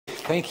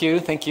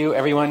Thank you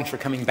everyone for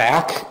coming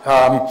back.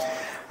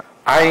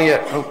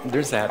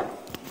 There's that.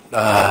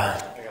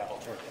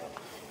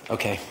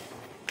 Okay.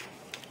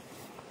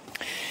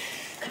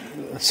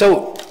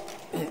 So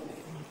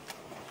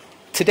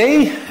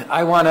today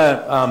I want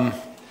to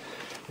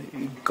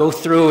go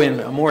through in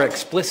a more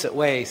explicit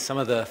way some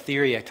of the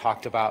theory I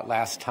talked about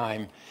last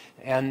time.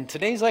 And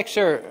today's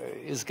lecture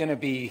is going to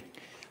be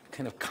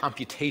kind of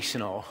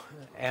computational.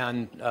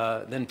 And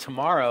then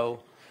tomorrow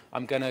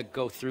I'm going to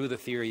go through the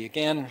theory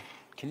again.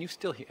 Can you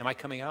still hear? Am I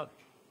coming out?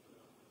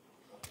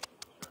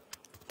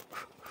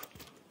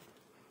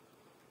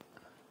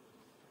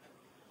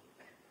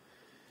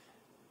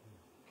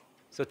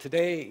 So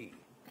today,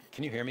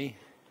 can you hear me?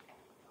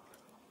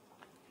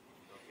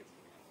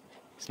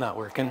 It's not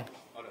working.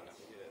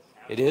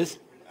 It is?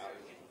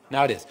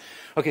 Now it is.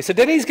 Okay, so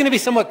today's going to be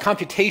somewhat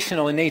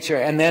computational in nature,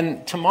 and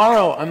then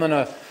tomorrow I'm going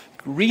to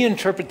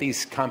reinterpret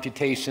these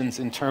computations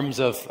in terms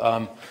of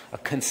a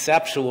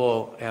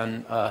conceptual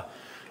and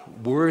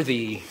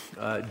worthy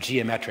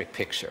geometric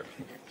picture.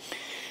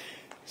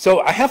 So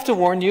I have to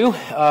warn you,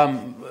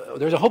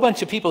 there's a whole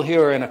bunch of people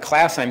here in a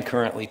class I'm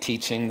currently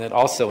teaching that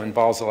also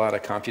involves a lot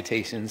of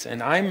computations,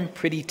 and I'm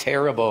pretty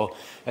terrible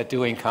at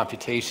doing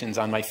computations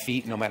on my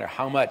feet no matter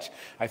how much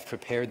I've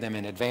prepared them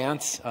in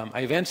advance. I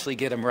eventually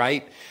get them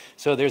right,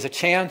 so there's a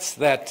chance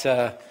that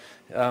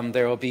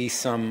there will be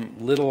some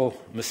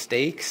little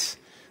mistakes.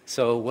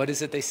 So what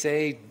is it they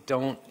say?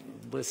 Don't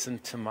listen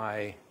to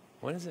my,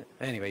 what is it?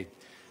 Anyway,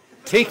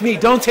 take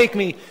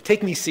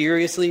me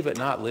seriously, but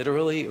not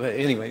literally. But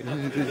anyway,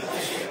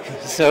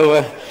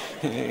 so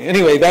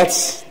anyway,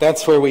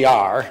 that's where we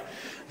are.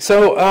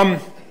 So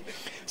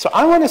so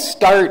I want to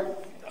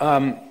start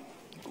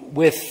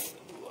with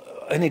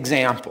an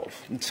example.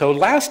 So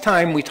last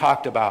time we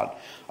talked about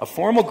a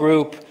formal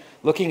group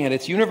looking at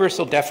its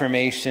universal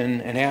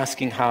deformation and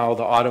asking how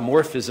the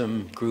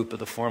automorphism group of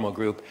the formal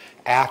group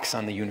acts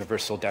on the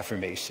universal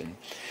deformation.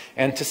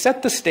 And to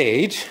set the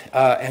stage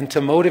and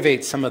to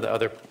motivate some of the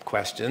other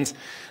questions,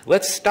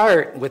 let's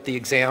start with the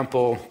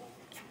example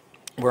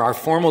where our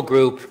formal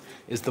group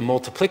is the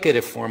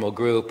multiplicative formal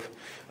group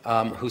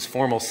whose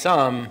formal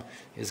sum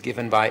is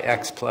given by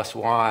x plus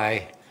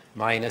y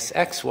minus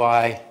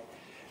xy,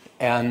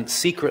 and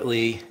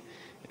secretly,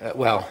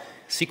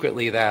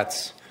 secretly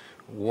that's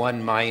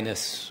 1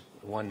 minus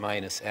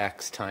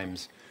x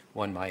times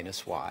 1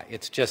 minus y.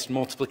 It's just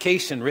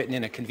multiplication written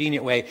in a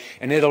convenient way,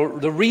 and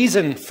the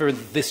reason for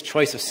this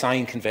choice of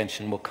sign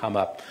convention will come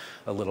up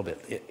a little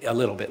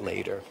bit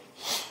later.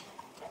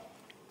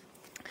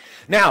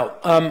 Now,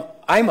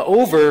 I'm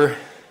over,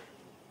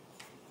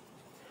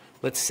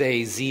 let's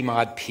say, Z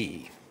mod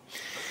p.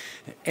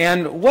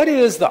 And what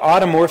is the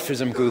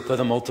automorphism group of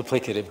the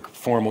multiplicative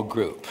formal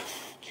group?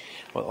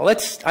 Well,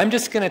 I'm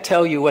just going to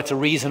tell you what's a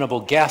reasonable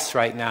guess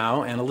right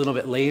now, and a little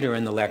bit later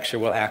in the lecture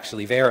we'll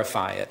actually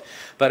verify it.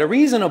 But a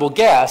reasonable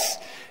guess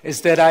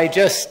is that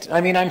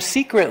I'm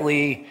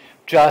secretly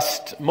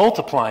just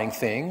multiplying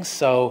things,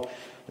 so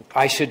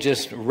I should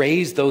just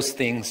raise those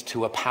things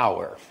to a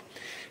power.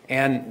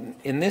 And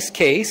in this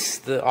case,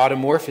 the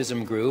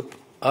automorphism group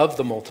of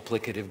the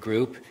multiplicative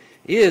group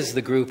is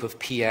the group of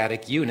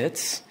p-adic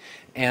units,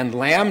 and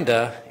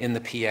lambda in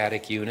the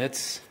p-adic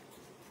units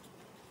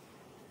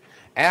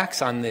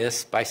acts on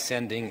this by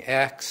sending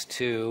x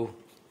to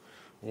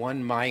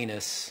 1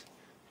 minus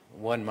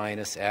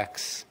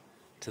x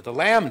to the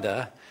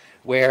lambda,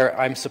 where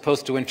I'm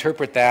supposed to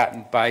interpret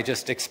that by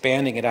just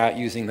expanding it out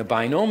using the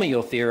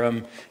binomial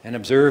theorem and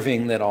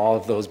observing that all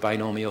of those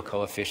binomial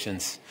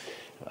coefficients,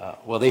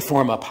 they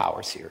form a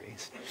power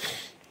series.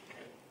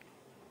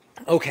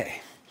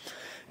 Okay.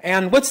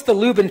 And what's the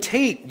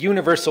Lubin-Tate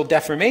universal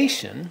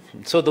deformation?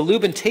 So the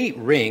Lubin-Tate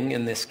ring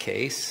in this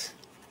case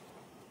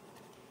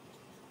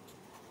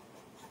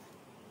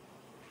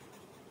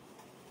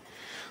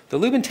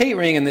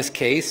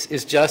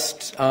is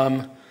just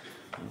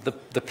the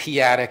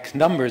p-adic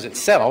numbers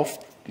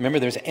itself. Remember,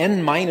 there's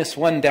n minus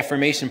 1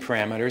 deformation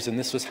parameters, and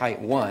this was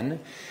height 1.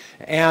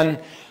 And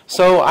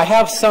so I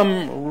have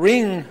some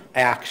ring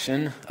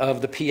action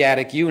of the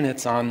p-adic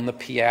units on the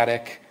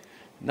p-adic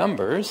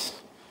numbers,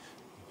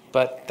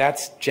 but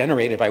that's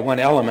generated by one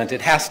element.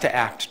 It has to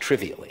act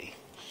trivially.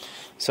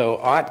 So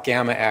aught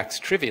gamma acts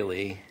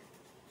trivially.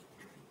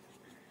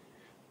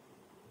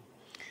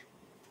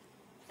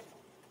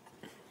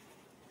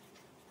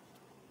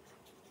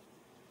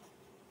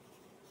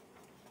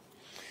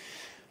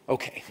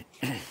 Okay.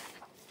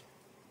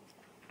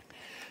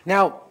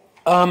 Now,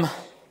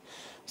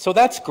 so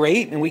that's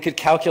great, and we could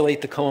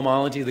calculate the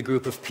cohomology of the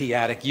group of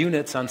p-adic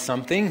units on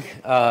something,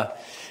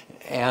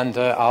 and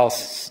I'll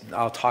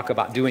talk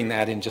about doing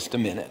that in just a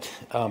minute.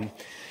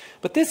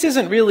 But this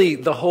isn't really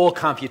the whole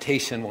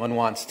computation one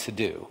wants to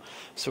do.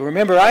 So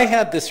remember, I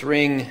had this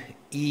ring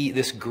E,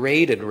 this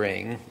graded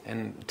ring,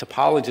 and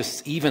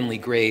topologists evenly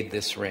grade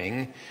this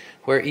ring,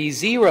 where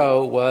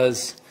E0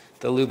 was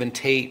the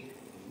Lubin-Tate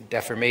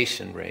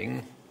deformation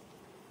ring,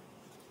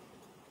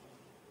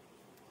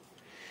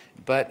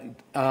 but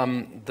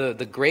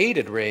the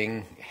graded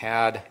ring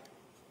had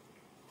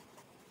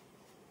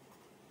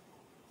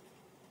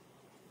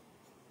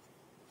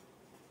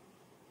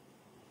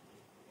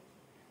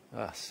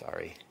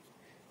sorry.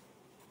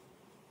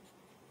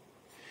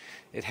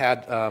 It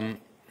had a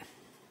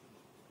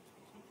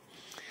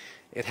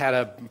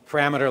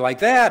parameter like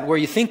that where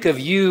you think of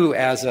U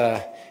as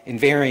a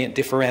invariant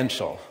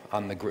differential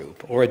on the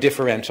group, or a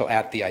differential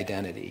at the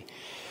identity.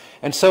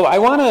 And so I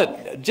want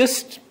to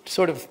just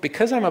sort of,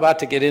 because I'm about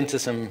to get into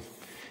some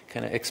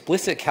kind of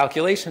explicit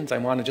calculations, I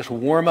want to just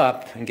warm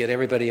up and get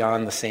everybody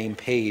on the same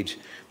page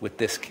with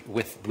this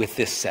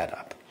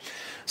setup.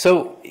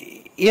 So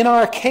in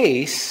our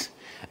case,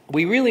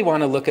 we really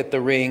want to look at the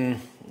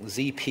ring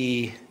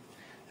ZP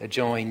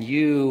adjoin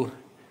U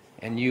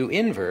and U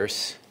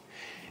inverse,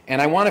 and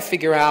I want to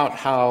figure out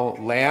how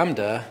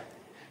lambda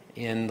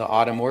in the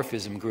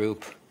automorphism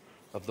group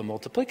of the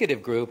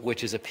multiplicative group,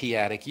 which is a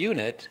p-adic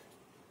unit,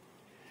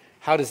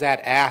 how does that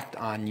act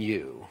on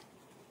U?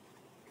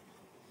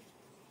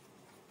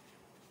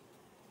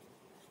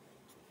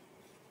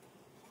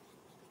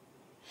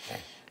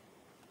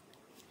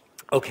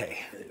 Okay,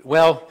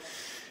 well,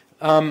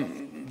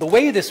 the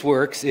way this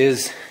works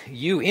is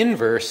U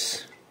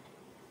inverse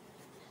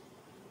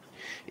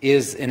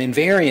is an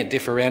invariant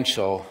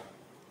differential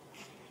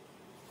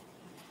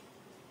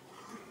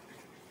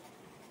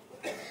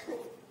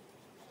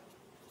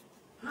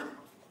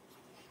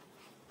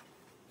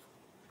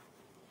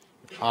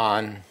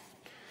on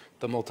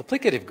the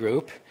multiplicative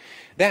group.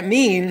 That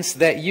means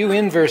that U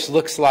inverse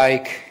looks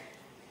like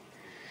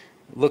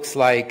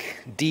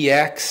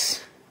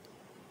dx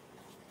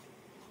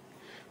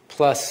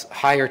plus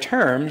higher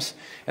terms,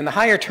 and the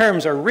higher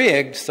terms are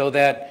rigged so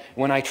that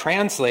when I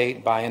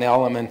translate by an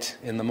element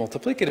in the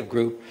multiplicative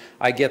group,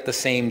 I get the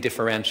same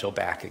differential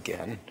back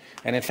again.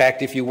 And in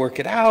fact, if you work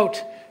it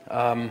out,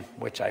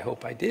 which I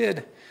hope I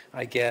did,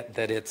 I get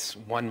that it's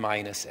 1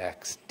 minus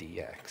x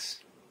dx.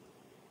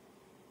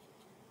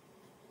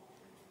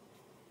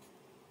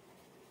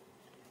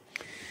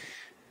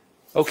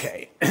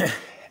 Okay,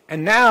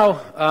 and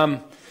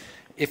now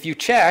if you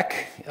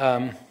check,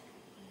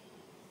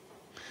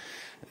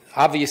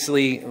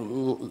 obviously,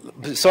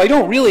 so I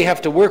don't really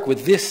have to work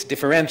with this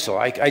differential.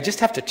 I just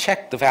have to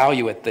check the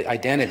value at the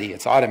identity.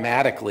 It's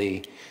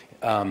automatically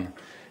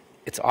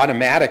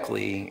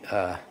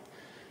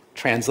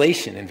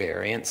translation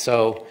invariant.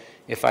 So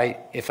if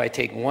I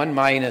take 1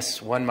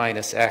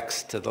 minus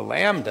x to the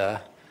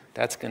lambda,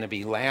 that's going to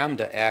be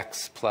lambda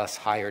x plus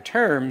higher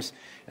terms.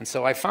 And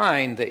so I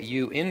find that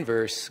U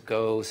inverse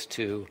goes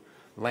to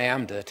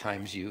lambda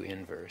times U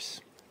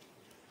inverse.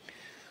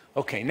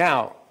 Okay,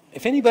 now,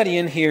 if anybody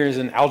in here is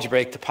an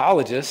algebraic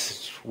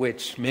topologist,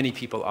 which many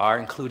people are,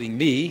 including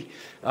me,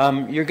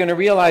 you're going to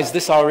realize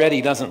this already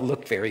doesn't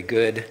look very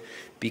good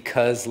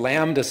because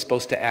lambda is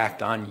supposed to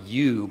act on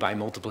U by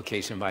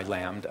multiplication by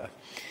lambda.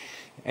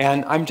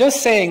 And I'm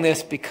just saying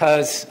this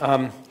because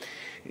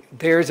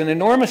there's an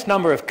enormous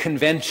number of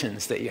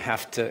conventions that you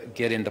have to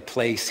get into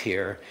place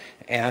here.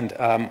 And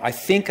I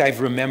think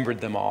I've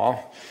remembered them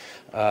all,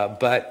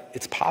 but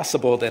it's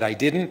possible that I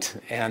didn't.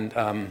 And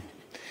and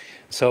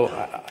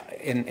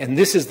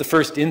this is the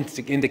first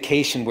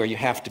indication where you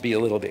have to be a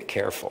little bit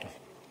careful.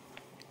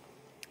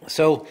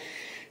 So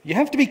you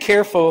have to be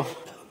careful.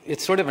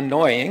 It's sort of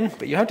annoying,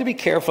 but you have to be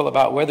careful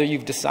about whether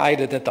you've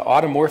decided that the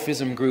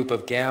automorphism group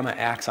of gamma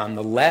acts on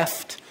the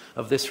left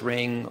of this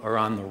ring or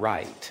on the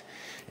right.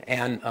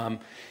 And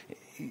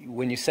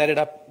when you set it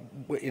up,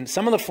 in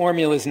some of the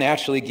formulas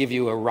naturally give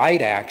you a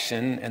right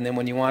action, and then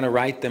when you want to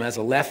write them as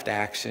a left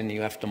action,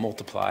 you have to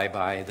multiply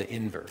by the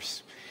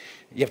inverse.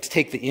 You have to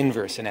take the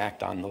inverse and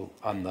act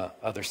on the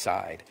other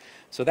side.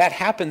 So that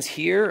happens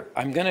here.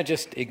 I'm going to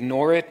just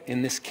ignore it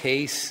in this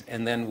case,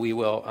 and then we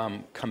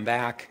will come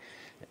back.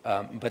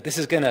 But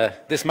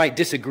this might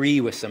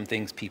disagree with some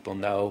things people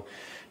know,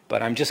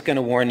 but I'm just going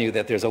to warn you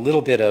that there's a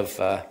little bit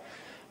of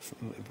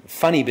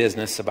funny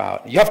business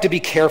about, you have to be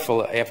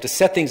careful, you have to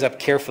set things up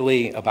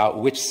carefully about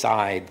which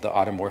side the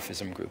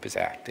automorphism group is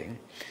acting.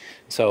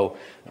 So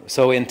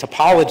in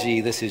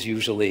topology, this is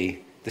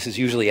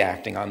usually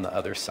acting on the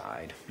other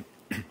side.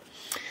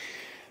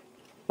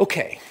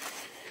 Okay.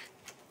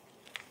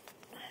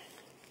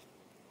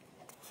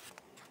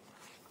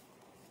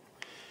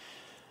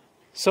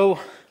 So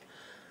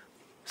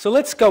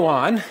let's go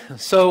on.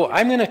 So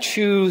I'm going to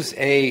choose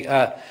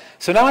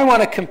so now I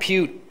want to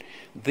compute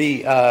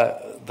the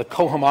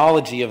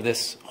cohomology of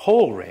this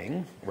whole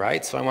ring,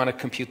 right? So I want to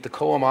compute the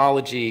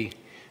cohomology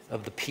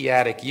of the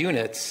p-adic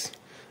units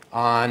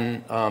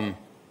on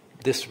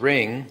this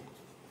ring,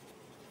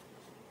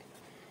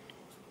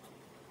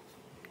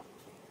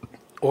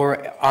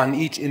 or on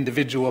each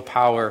individual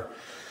power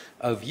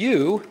of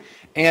U.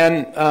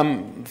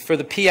 And for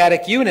the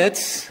p-adic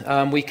units,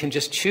 we can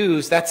just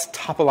choose, that's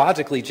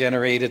topologically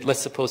generated.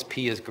 Let's suppose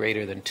p is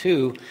greater than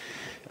 2.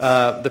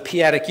 The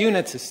p-adic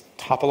units is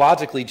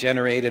topologically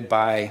generated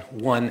by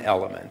one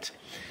element.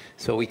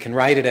 So we can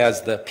write it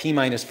as the p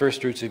minus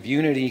first roots of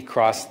unity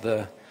cross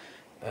the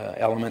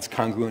elements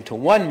congruent to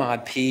 1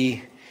 mod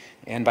p.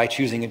 And by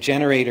choosing a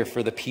generator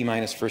for the p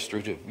minus first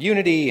root of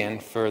unity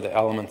and for the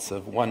elements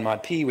of 1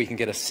 mod p, we can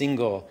get a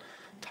single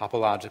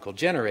topological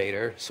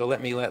generator. So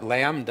let me let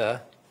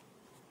lambda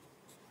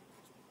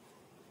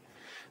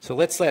So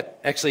let's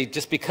actually,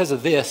 just because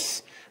of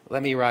this,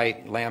 let me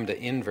write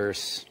lambda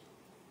inverse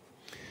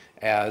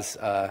as,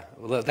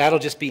 well, that'll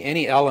just be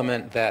any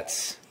element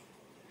that's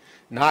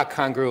not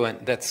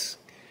congruent, that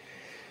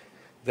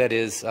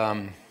is,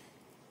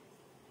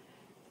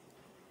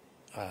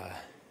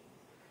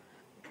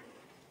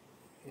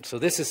 so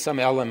this is some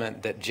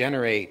element that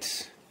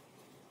generates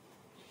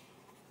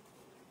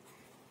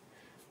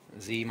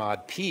Z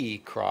mod P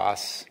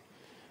cross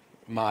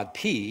mod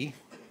P,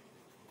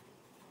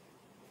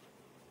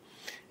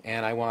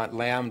 and I want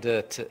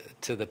lambda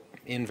to the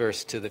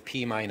inverse to the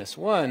P minus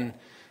 1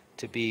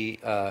 to be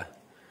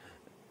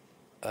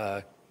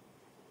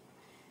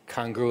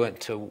congruent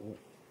to,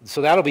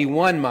 so that'll be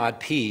 1 mod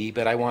P,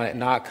 but I want it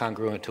not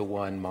congruent to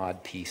 1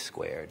 mod P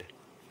squared.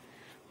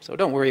 So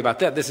don't worry about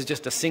that. This is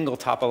just a single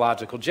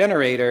topological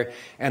generator,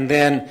 and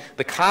then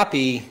the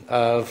copy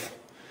of,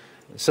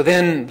 so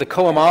then the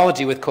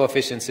cohomology with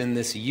coefficients in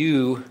this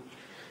U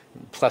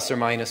plus or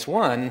minus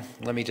 1,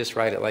 let me just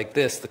write it like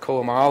this, the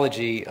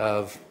cohomology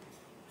of,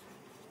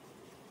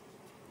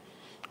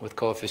 with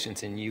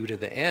coefficients in U to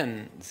the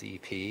N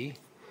ZP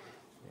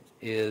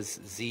is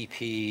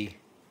ZP,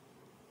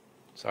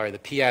 sorry, the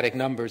p-adic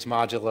numbers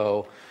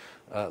modulo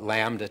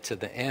lambda to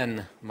the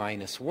N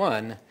minus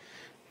 1,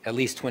 at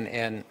least when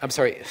N, I'm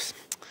sorry,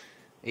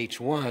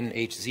 H1,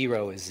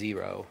 H0 is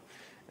 0.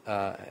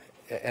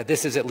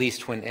 This is at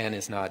least when N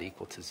is not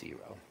equal to 0.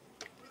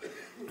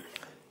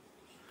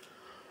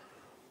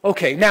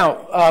 Okay,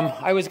 now,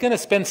 I was going to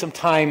spend some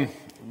time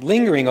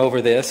lingering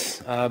over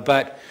this,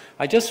 but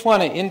I just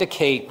want to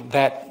indicate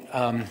that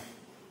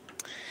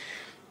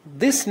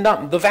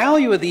the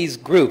value of these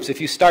groups,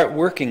 if you start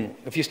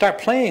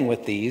playing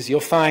with these, you'll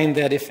find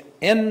that if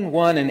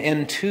N1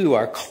 and N2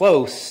 are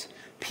close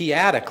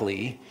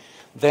p-adically,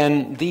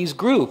 then these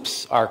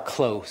groups are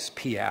close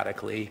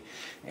p-adically.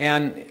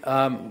 And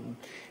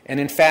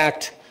in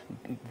fact,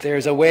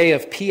 there's a way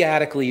of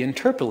p-adically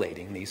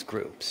interpolating these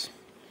groups.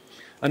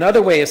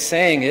 Another way of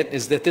saying it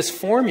is that this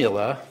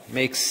formula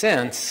makes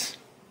sense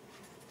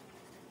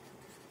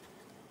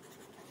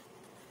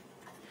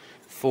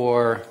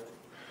for,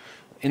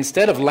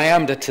 instead of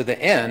lambda to the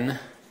N,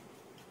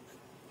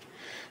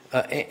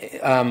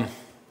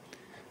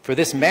 for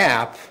this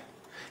map,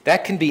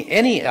 that can be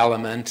any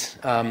element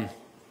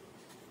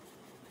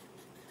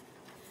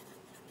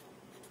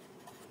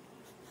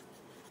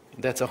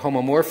that's a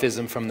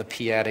homomorphism from the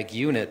p-adic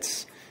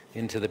units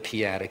into the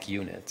p-adic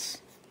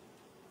units.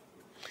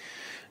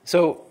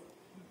 So,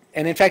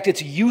 and in fact,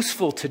 it's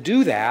useful to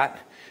do that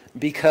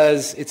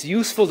because it's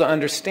useful to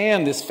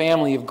understand this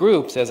family of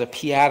groups as a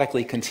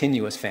p-adically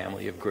continuous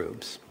family of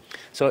groups.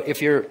 So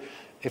if you're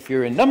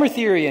in number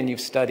theory and you've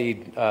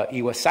studied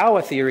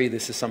Iwasawa theory,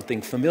 this is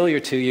something familiar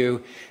to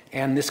you.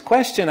 And this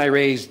question I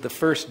raised the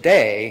first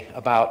day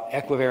about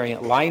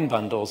equivariant line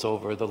bundles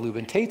over the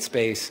Lubin-Tate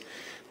space,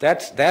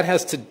 that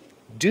has to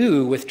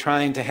do with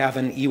trying to have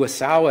an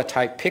Iwasawa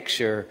type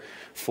picture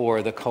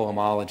for the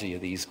cohomology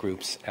of these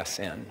groups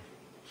Sn.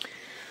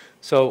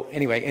 So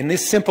anyway, in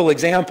this simple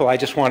example, I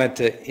just wanted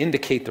to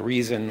indicate the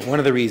reason, one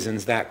of the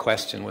reasons that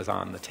question was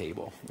on the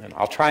table. And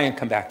I'll try and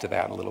come back to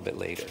that a little bit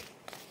later.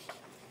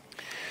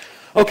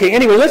 Okay,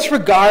 anyway, let's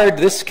regard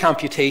this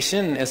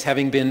computation as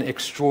having been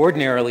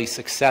extraordinarily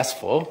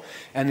successful.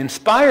 And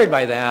inspired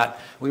by that,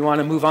 we want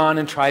to move on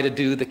and try to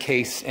do the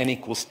case n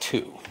equals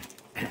 2.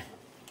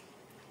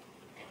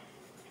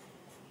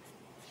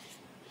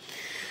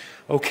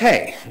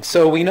 Okay,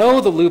 so we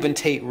know the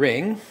Lubin-Tate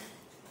ring.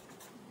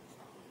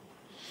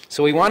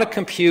 So we want to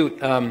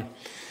compute,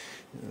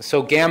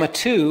 so gamma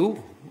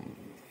 2,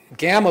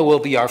 gamma will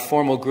be our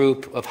formal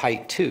group of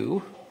height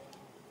 2.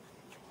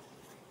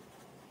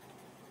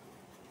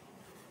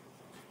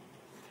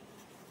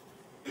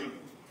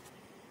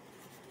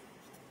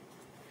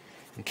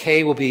 And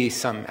K will be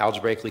some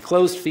algebraically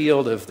closed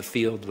field of the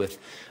field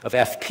of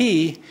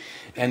Fp,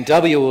 and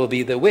W will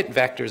be the Witt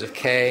vectors of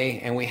K,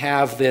 and we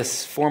have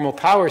this formal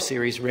power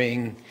series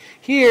ring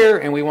here,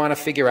 and we want to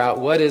figure out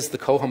what is the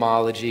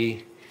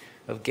cohomology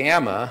of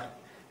gamma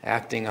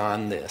acting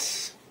on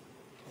this.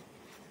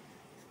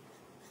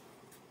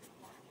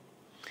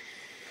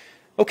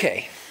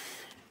 Okay,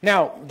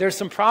 now there's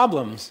some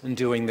problems in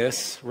doing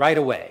this right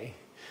away.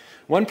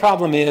 One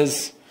problem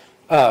is,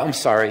 I'm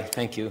sorry,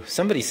 thank you.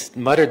 Somebody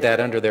muttered that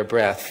under their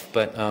breath,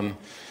 but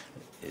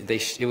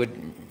it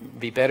would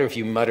be better if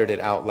you muttered it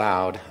out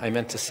loud. I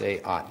meant to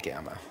say aught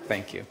gamma.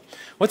 Thank you.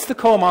 What's the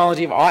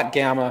cohomology of aught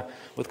gamma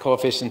with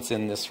coefficients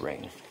in this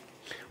ring?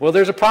 Well,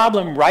 there's a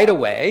problem right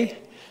away.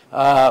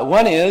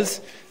 One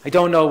is, I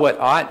don't know what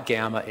aught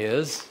gamma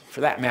is.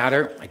 For that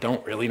matter, I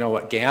don't really know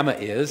what gamma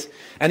is.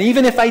 And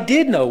even if I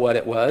did know what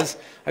it was,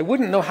 I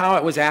wouldn't know how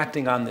it was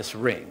acting on this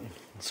ring.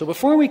 So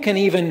before we can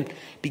even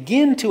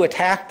begin to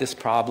attack this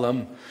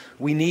problem,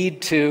 we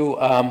need to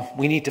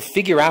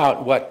figure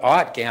out what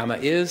aught gamma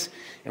is,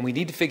 and we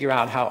need to figure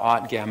out how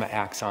aught gamma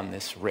acts on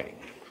this ring.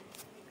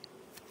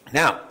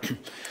 Now,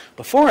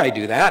 before I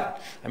do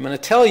that, I'm going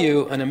to tell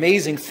you an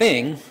amazing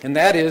thing, and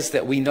that is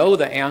that we know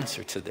the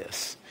answer to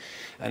this.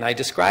 And I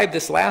described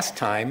this last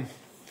time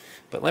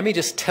But let me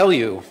just tell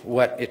you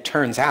what it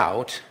turns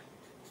out.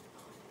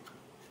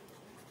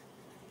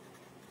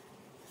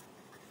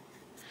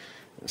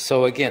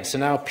 So again, so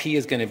now P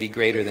is going to be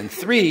greater than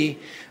 3,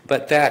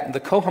 but that the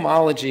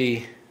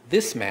cohomology,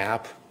 this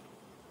map,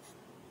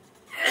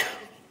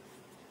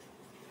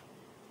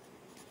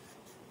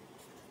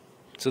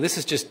 so this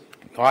is just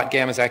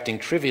gamma is acting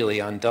trivially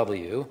on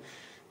W.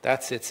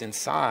 That sits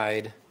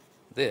inside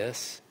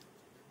this.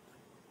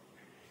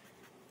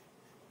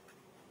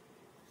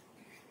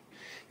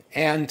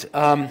 And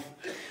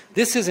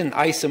this is an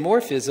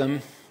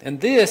isomorphism, and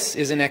this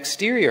is an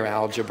exterior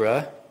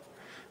algebra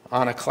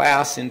on a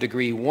class in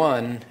degree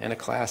 1 and a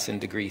class in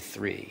degree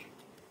 3.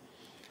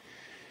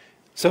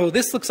 So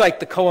this looks like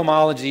the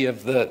cohomology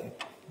of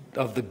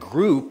the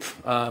group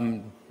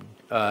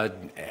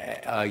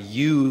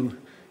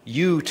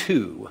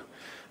U2.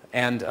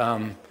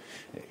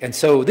 And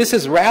so this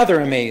is rather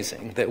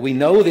amazing that we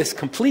know this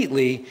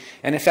completely.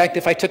 And in fact,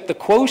 if I took the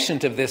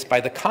quotient of this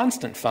by the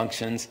constant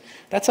functions,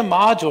 that's a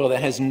module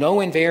that has no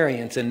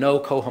invariance and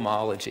no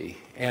cohomology.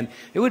 And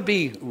it would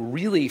be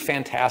really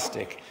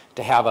fantastic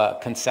to have a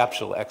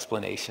conceptual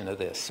explanation of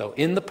this. So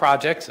in the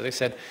project, as I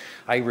said,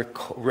 I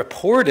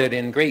reported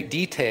in great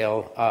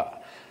detail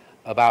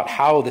about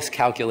how this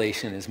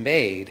calculation is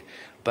made,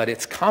 but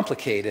it's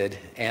complicated,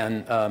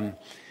 and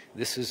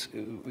this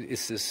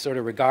is sort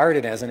of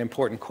regarded as an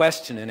important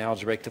question in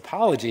algebraic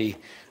topology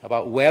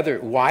about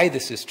why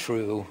this is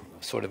true,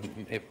 sort of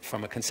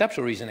from a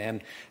conceptual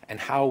reason, and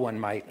how one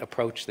might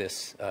approach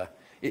this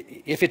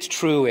if it's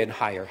true in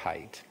higher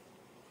height.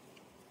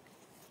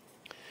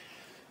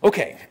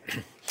 Okay,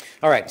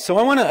 all right, so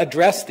I want to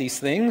address these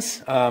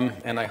things,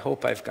 and I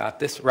hope I've got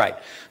this right.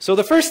 So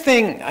the first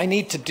thing I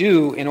need to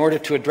do in order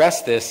to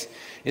address this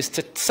is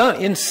to,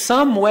 in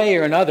some way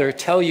or another,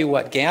 tell you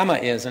what gamma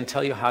is and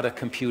tell you how to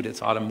compute its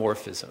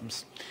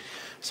automorphisms.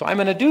 So I'm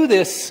going to do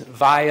this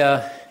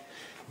via,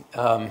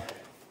 so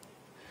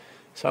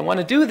I want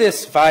to do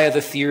this via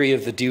the theory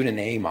of the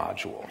Dieudonné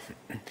module.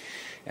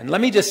 And let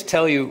me just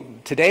tell you,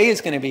 today is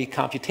going to be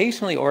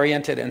computationally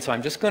oriented, and so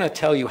I'm just going to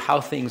tell you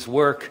how things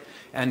work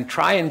and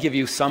try and give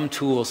you some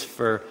tools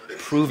for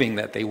proving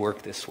that they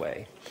work this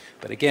way.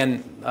 But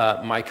again,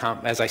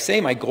 as I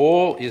say, my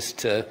goal is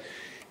to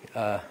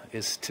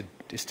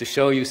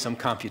show you some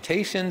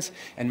computations,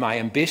 and my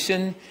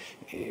ambition,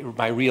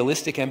 my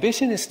realistic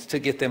ambition, is to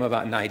get them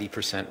about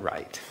 90%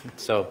 right.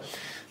 So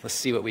let's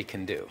see what we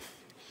can do.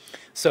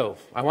 So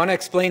I want to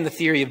explain the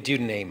theory of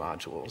Dieudonné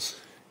modules.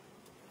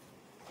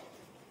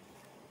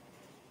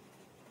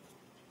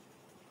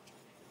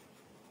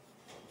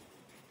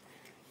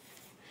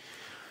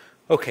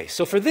 Okay,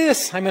 so for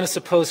this, I'm going to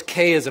suppose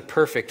K is a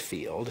perfect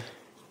field.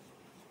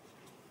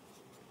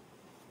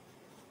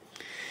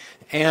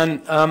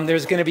 And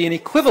there's going to be an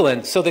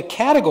equivalent. So the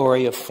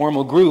category of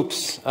formal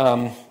groups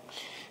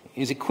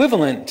is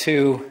equivalent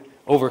to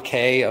over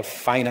K of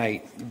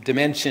finite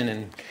dimension,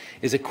 and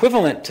is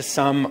equivalent to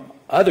some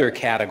other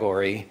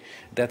category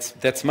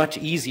that's much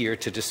easier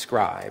to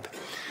describe.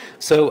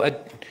 So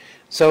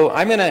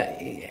I'm going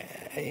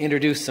to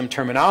introduce some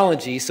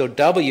terminology. So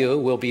W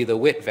will be the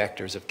Witt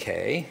vectors of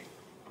K.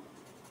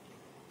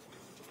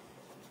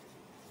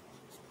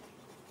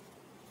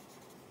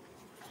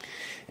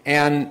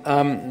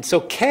 And so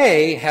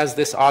K has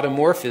this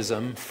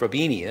automorphism,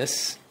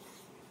 Frobenius.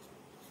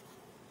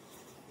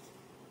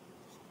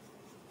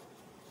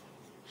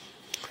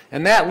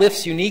 And that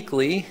lifts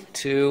uniquely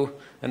to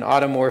an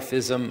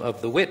automorphism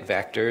of the Witt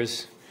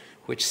vectors,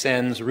 which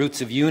sends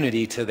roots of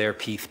unity to their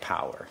pth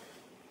power.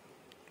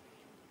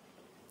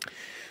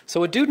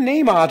 So a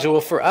Dieudonné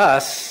module for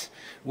us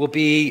will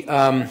be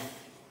a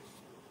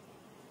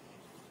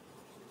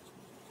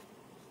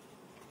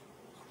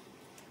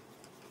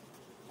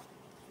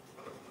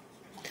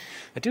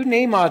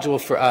Dieudonné module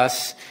for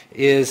us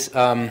is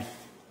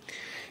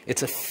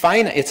it's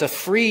a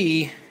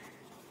free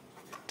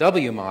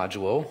W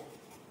module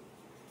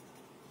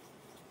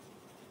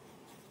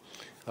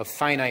of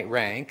finite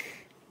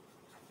rank,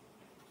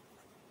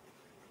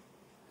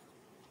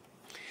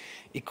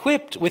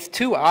 equipped with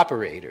two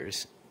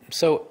operators.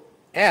 So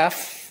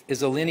F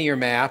is a linear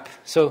map.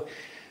 So,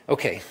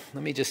 okay,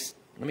 let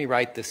me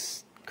write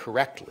this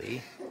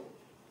correctly.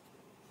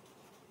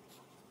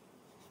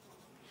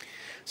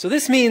 So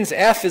this means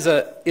F is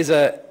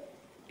an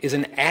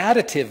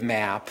additive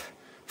map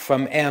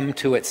from M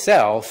to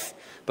itself,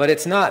 but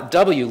it's not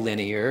W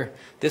linear.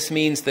 This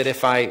means that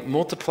if I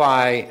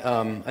multiply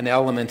an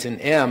element in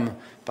M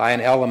by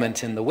an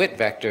element in the Witt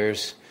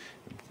vectors,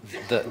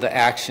 the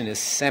action is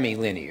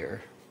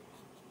semi-linear.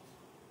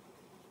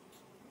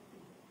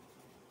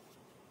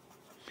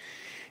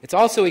 It's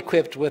also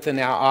equipped with an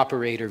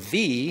operator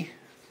V,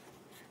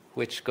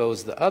 which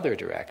goes the other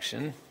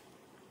direction.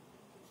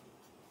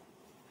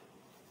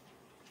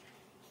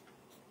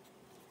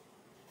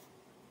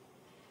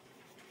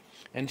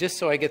 And just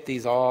so I get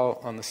these all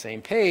on the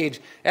same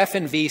page, F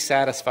and V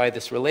satisfy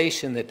this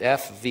relation that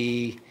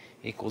FV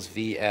equals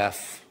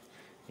VF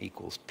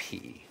equals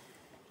P.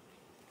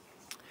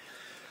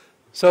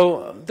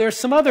 So there's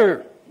some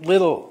other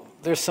little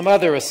there's some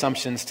other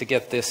assumptions to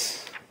get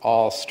this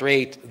all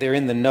straight. They're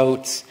in the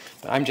notes.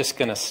 But I'm just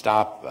going to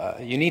stop.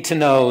 You need to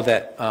know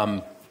that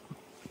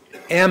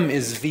M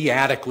is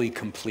V-adically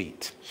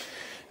complete.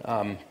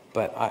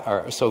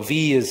 So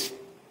V is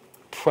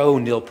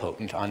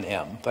pro-nilpotent on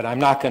M, but I'm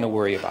not going to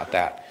worry about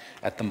that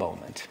at the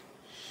moment.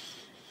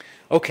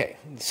 Okay,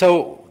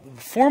 so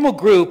formal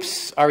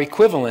groups are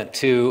equivalent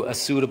to a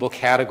suitable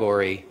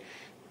category.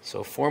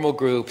 So formal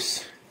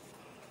groups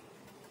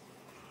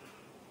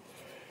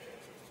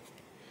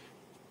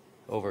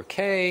over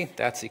K,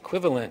 that's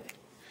equivalent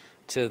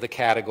to the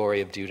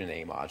category of Duden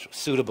A modules,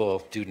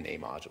 suitable Duden A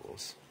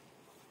modules.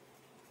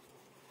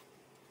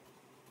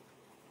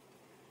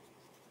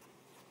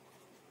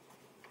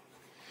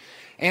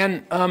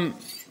 And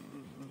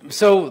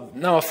so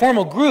now a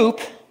formal group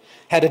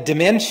had a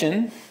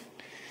dimension,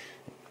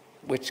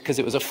 which, because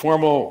it was a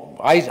formal,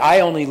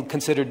 I only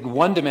considered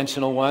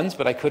one-dimensional ones,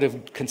 but I could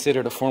have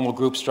considered a formal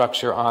group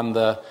structure on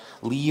the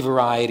Lie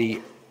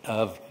variety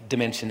of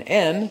dimension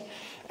n,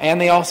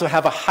 and they also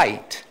have a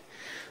height.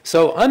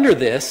 So under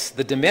this,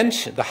 the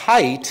dimension, the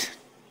height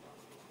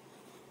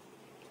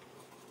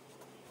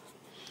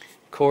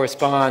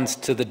corresponds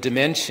to the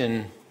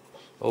dimension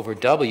over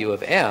W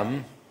of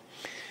M,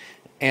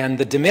 and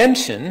the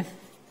dimension,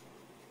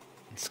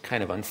 it's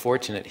kind of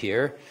unfortunate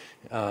here,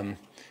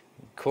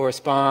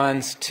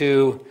 corresponds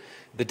to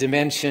the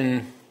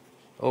dimension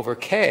over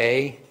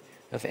K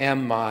of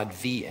M mod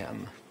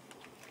Vm.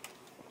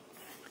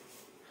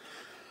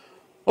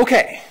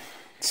 Okay,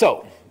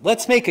 so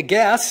let's make a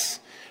guess.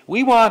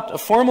 We want a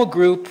formal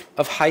group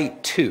of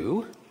height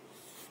 2.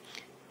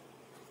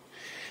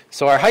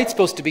 So our height's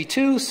supposed to be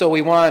 2, so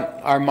we want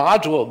our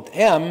module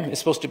M is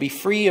supposed to be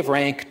free of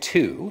rank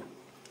 2.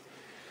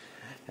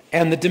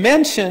 And the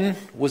dimension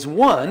was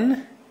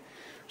 1,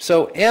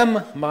 so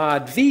M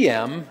mod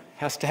Vm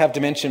has to have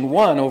dimension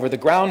 1 over the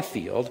ground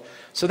field.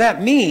 So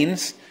that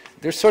means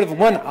there's sort of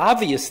one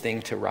obvious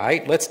thing to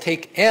write. Let's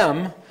take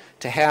M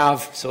to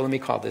have, so let me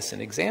call this an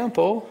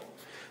example.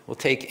 We'll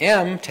take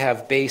M to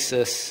have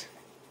basis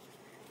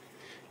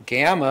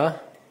gamma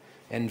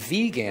and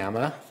V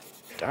gamma.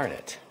 Darn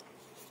it.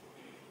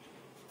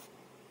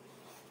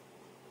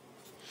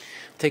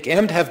 Take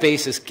M to have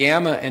basis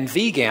gamma and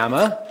V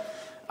gamma.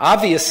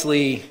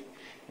 Obviously,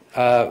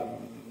 and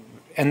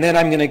then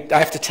I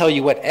have to tell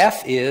you what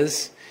F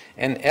is,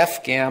 and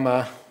F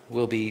gamma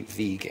will be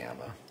V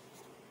gamma.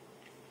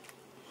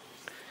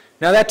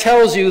 Now that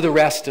tells you the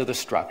rest of the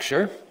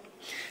structure.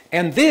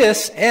 And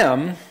this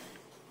M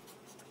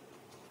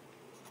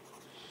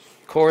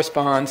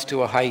corresponds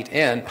to a height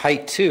n,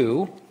 height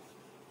 2,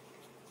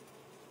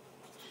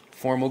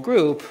 formal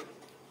group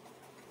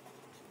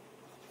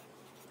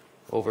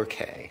over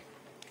K.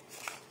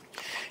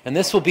 And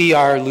this will be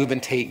our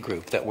Lubin-Tate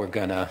group that we're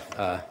going to...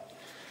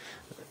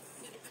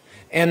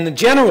 and the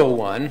general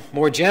one,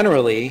 more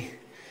generally,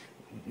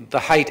 the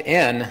height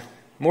n,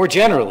 more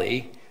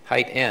generally,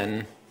 height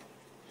n,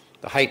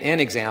 the height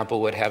n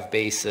example would have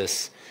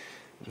basis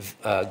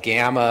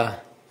gamma,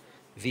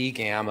 V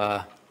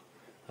gamma,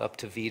 up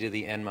to V to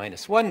the n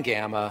minus 1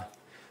 gamma,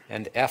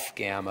 and F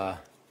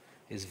gamma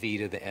is V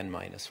to the n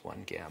minus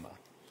 1 gamma.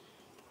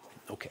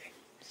 Okay,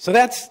 so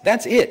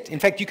that's it. In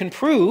fact, you can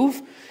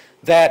prove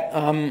that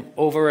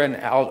over an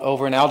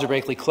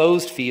algebraically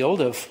closed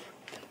field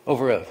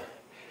over a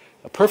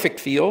perfect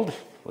field,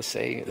 let's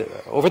say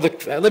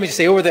let me just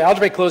say over the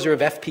algebraic closure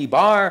of FP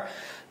bar,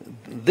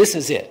 this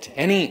is it.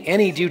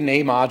 Any Duden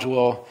A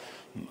module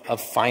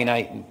of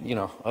finite,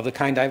 of the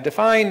kind I've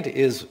defined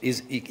is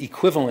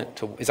equivalent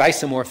to, is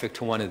isomorphic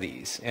to one of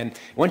these. And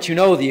once you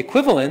know the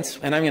equivalence,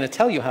 and I'm going to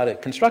tell you how to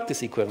construct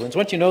this equivalence,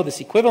 once you know this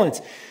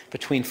equivalence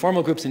between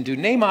formal groups and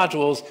Duden A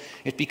modules,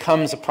 it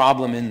becomes a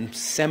problem in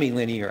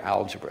semilinear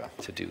algebra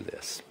to do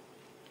this.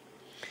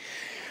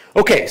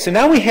 Okay, so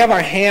now we have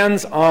our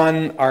hands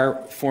on our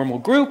formal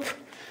group,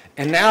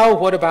 and now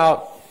what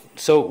about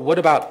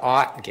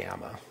aught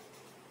gamma?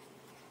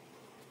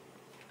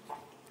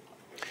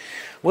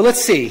 Well,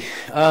 let's see.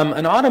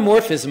 An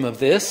automorphism of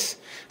this,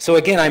 so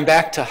again, I'm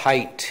back to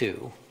height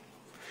 2.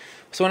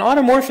 So an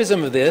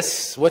automorphism of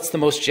this, what's the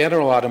most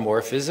general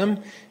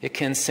automorphism? It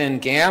can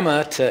send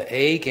gamma to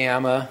A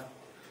gamma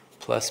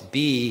plus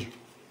B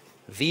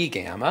V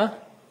gamma.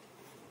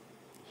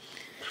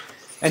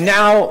 And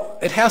now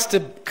it has to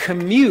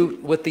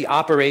commute with the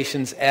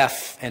operations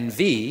F and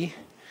V.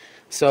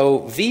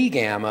 So V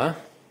gamma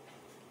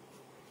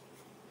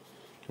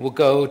will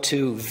go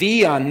to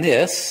V on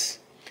this.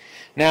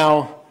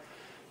 Now,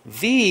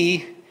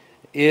 V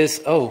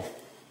is, oh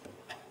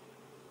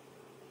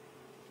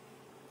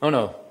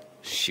no,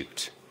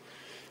 shoot.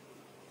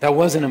 That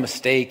wasn't a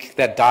mistake.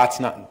 That dot's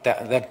not,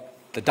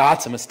 the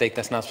dot's a mistake.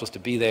 That's not supposed to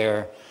be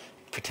there.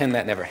 Pretend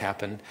that never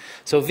happened.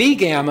 So V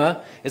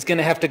gamma is going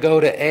to have to go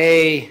to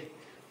A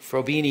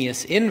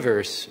Frobenius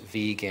inverse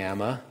V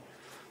gamma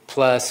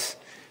plus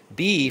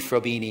B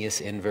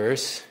Frobenius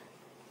inverse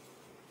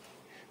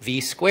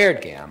V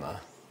squared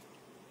gamma.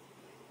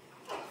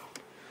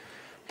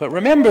 But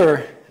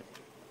remember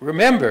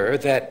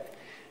that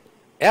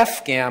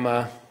F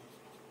gamma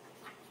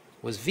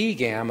was V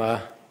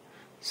gamma,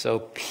 so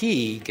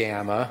P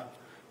gamma,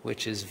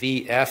 which is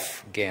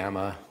VF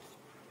gamma,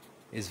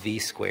 is V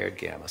squared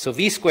gamma. So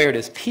V squared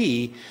is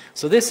P,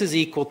 so this is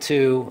equal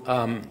to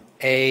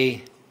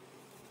A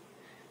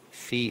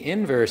phi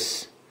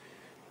inverse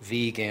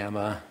V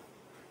gamma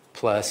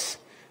plus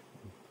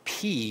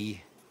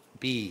P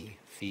B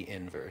phi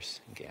inverse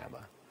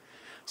gamma.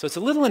 So it's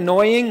a little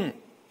annoying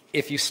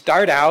if you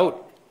start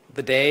out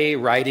the day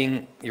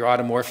writing your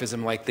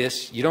automorphism like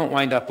this. You don't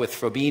wind up with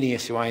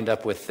Frobenius, you wind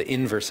up with the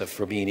inverse of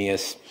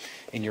Frobenius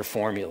in your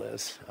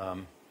formulas.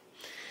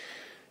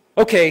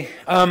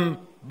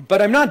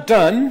 But I'm not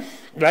done,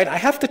 right? I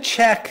have to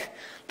check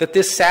that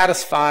this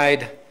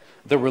satisfied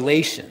the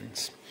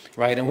relations,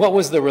 right? And what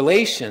was the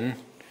relation?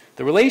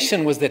 The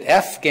relation was that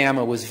F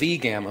gamma was V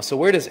gamma. So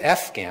where does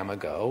F gamma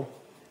go?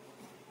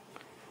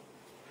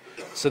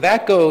 So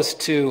that goes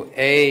to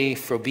A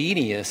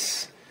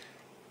Frobenius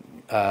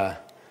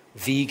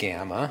V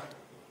gamma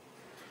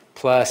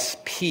plus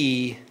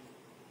P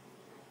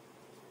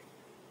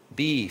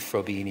B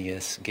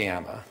Frobenius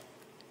gamma.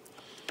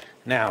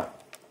 Now,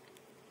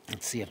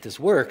 let's see if this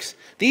works.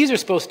 These are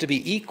supposed to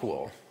be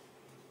equal.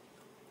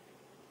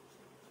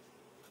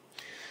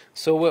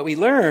 So what we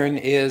learn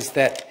is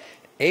that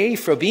A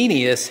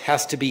Frobenius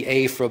has to be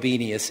A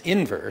Frobenius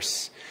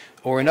inverse.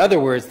 Or in other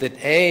words, that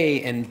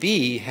A and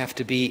B have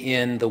to be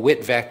in the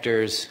Witt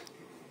vectors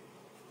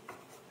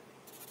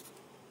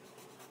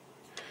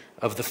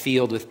of the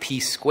field with P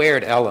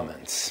squared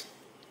elements.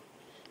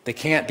 They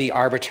can't be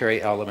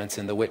arbitrary elements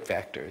in the Witt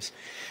vectors.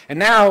 And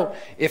now,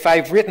 if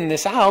I've written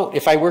this out,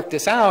 if I work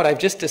this out, I've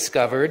just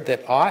discovered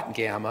that aught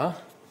gamma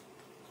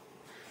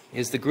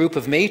is the group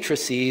of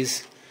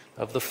matrices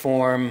of the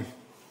form,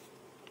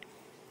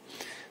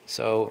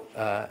 so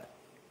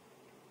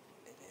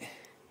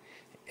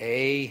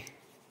A,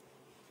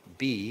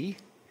 B,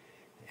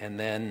 and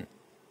then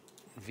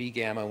V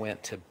gamma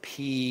went to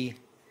P,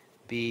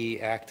 B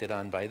acted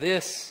on by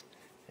this,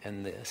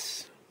 and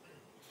this.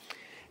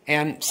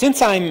 And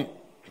since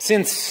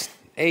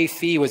A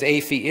phi was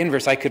A phi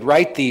inverse, I could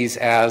write these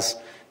as,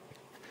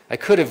 I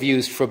could have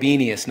used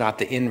Frobenius, not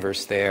the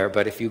inverse there,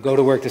 but if you go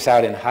to work this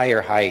out in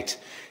higher height,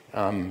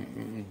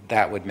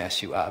 that would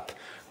mess you up,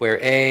 where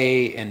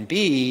A and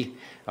B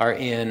are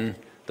in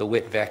the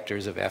Witt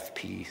vectors of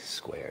Fp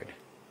squared.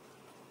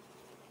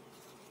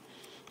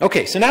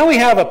 Okay, so now we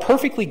have a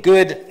perfectly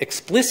good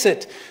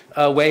explicit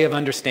way of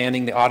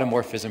understanding the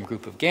automorphism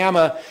group of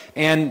gamma,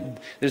 and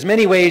there's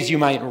many ways you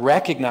might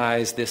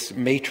recognize this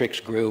matrix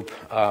group.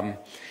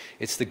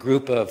 It's the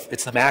group of,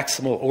 it's the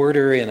maximal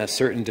order in a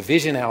certain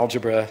division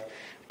algebra,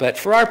 but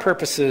for our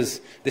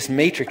purposes, this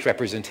matrix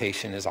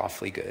representation is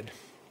awfully good.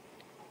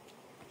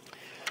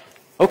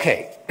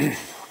 Okay,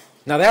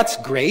 now that's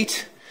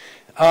great.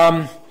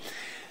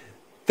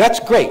 That's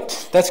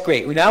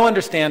great. We now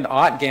understand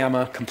aught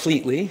gamma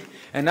completely.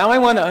 And now I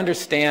want to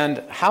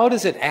understand, how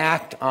does it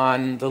act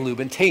on the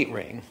Lubin-Tate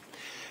ring?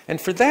 And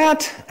for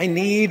that, I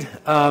need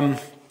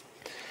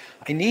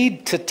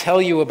to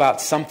tell you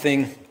about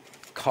something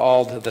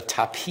called the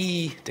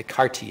tapis de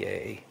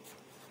Cartier.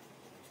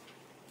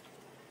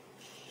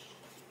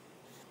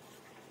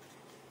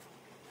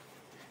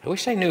 I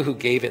wish I knew who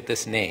gave it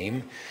this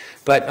name,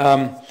 but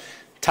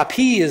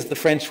tapis is the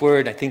French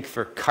word, I think,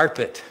 for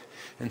carpet.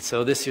 And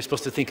so this you're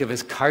supposed to think of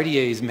as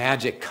Cartier's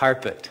magic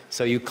carpet.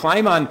 So you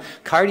climb on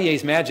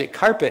Cartier's magic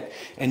carpet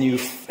and you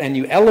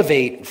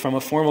elevate from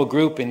a formal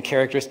group in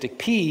characteristic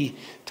P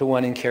to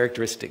one in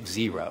characteristic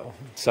 0.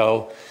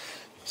 So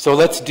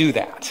let's do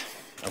that.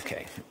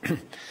 Okay.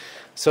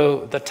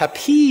 So the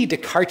tapis de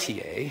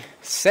Cartier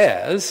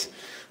says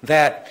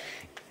that,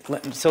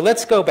 so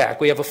let's go back.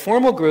 We have a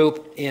formal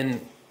group in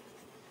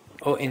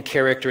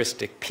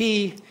characteristic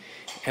P,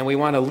 and we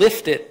want to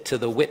lift it to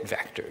the Witt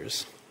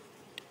vectors.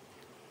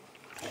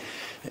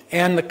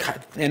 And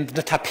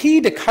the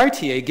tapis de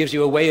Cartier gives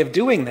you a way of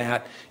doing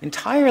that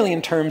entirely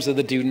in terms of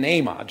the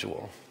Dieudonné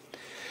module.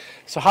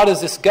 So how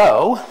does this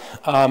go?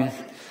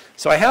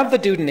 So I have the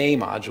Dieudonné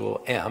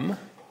module M,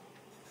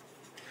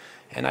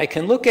 and I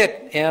can look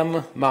at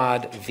M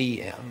mod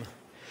Vm.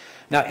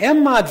 Now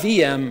M mod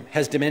Vm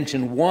has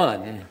dimension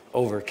 1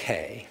 over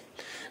K.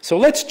 So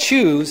let's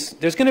choose.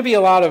 There's going to be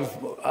a lot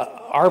of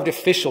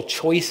artificial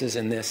choices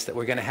in this that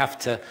we're going to have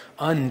to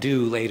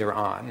undo later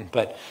on.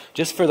 But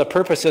just for the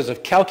purposes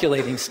of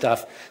calculating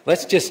stuff,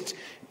 let's just,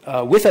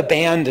 with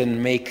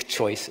abandon, make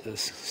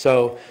choices.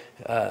 So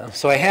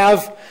I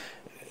have,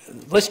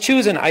 let's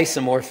choose an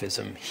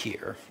isomorphism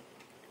here.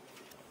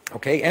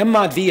 Okay, M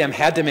mod Vm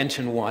had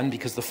dimension 1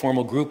 because the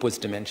formal group was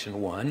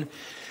dimension 1.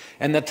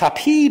 And the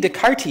tapis de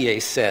Cartier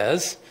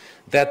says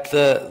that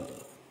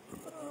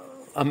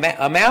a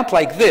map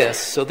like this,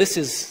 so this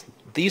is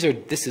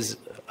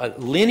a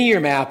linear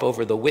map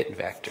over the Witt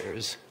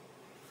vectors.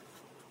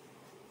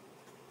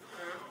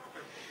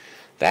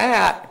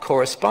 That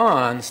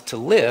corresponds to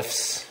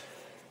lifts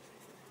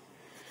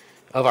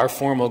of our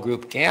formal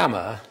group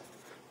gamma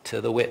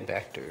to the Witt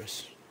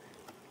vectors.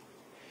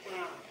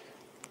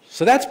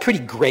 So that's pretty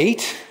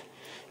great.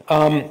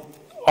 All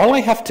I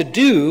have to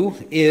do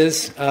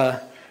is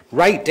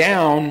write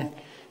down,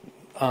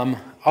 all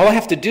I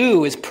have to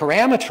do is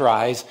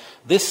parameterize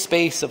this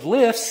space of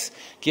lifts,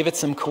 give it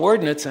some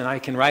coordinates, and I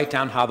can write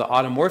down how the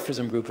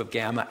automorphism group of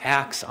gamma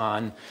acts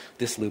on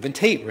this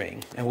Lubin-Tate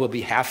ring, and we'll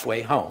be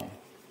halfway home.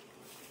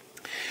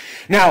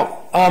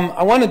 Now,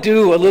 I want to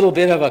do a little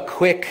bit of a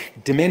quick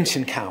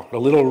dimension count, a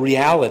little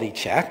reality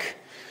check.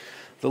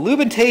 The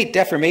Lubin-Tate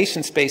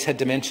deformation space had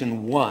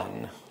dimension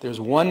 1. There's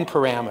one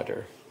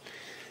parameter.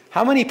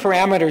 How many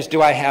parameters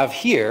do I have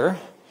here?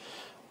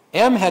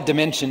 M had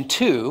dimension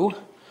 2.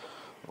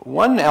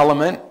 One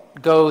element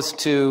goes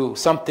to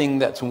something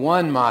that's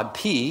 1 mod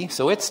p,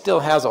 so it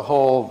still has a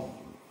whole,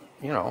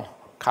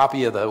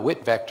 copy of the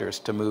Witt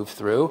vectors to move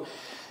through.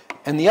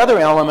 And the other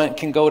element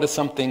can go to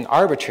something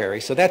arbitrary,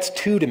 so that's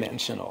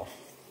 2-dimensional.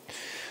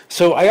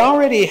 So I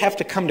already have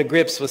to come to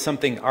grips with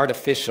something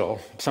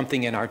artificial,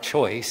 something in our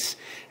choice.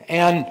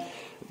 And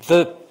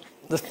the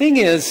thing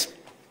is,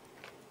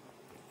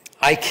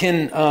 I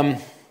can,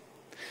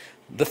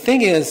 the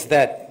thing is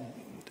that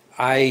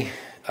I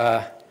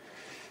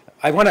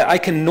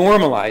can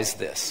normalize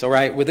this, all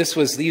right? Well,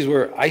 these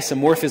were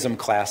isomorphism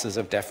classes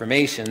of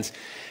deformations,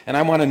 and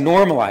I want to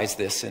normalize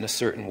this in a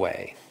certain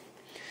way.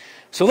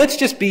 So let's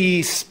just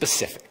be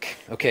specific,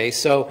 okay?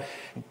 So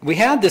we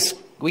had this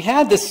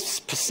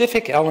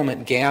specific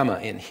element gamma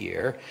in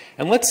here,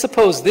 and let's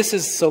suppose this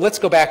is, so let's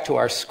go back to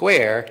our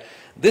square.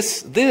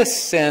 Let's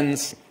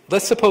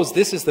suppose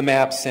this is the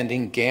map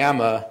sending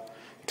gamma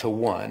to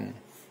 1.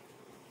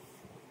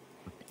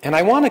 And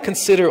I want to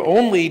consider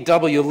only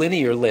W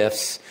linear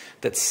lifts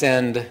that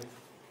send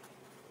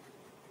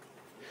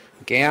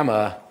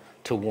gamma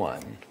to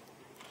 1.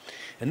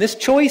 And this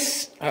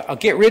choice, I'll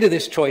get rid of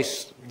this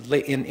choice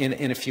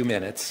in a few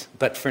minutes,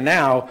 but for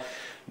now,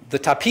 the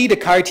tapis de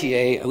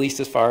Cartier, at least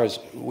as far as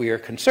we are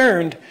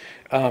concerned,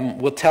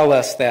 will tell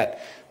us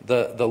that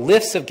the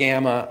lifts of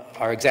gamma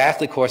are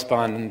exactly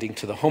corresponding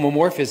to the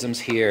homomorphisms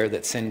here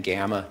that send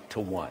gamma to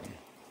 1.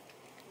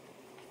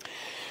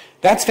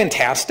 That's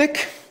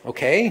fantastic.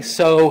 Okay,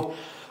 so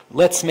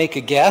let's make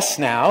a guess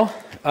now.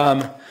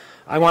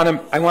 I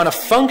want to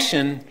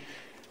function.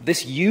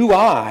 This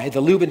UI,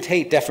 the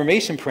Lubin-Tate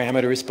deformation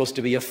parameter, is supposed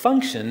to be a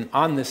function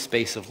on this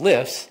space of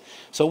lifts.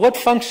 So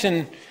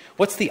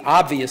what's the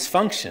obvious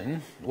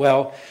function?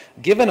 Well,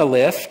 given a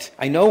lift,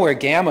 I know where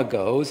gamma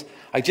goes.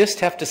 I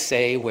just have to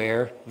say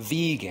where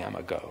V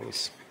gamma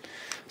goes.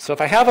 So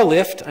if I have a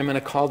lift, I'm going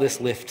to call this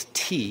lift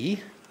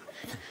T.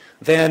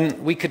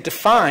 Then we could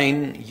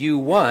define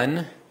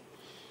U1.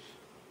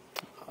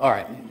 All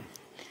right.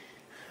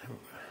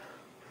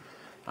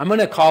 I'm going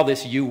to call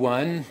this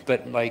U1,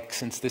 but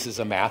since this is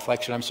a math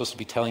lecture, I'm supposed to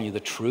be telling you the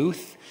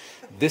truth.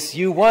 This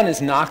U1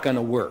 is not going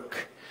to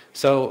work.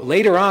 So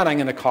later on, I'm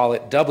going to call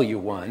it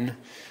W1.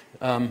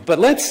 But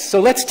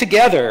let's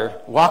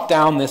together walk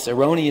down this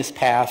erroneous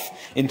path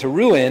into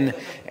ruin,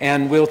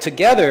 and we'll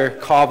together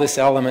call this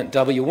element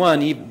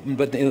W1,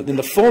 but in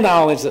the full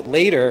knowledge that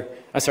later,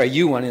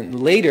 U1,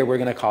 and later we're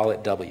going to call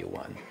it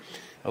W1.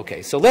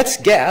 Okay, so let's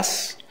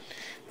guess.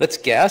 Let's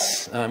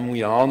guess,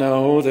 we all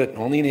know that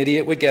only an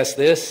idiot would guess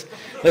this.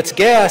 Let's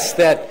guess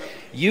that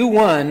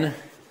U1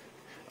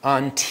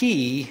 on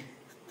T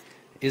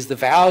is the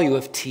value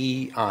of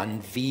T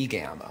on V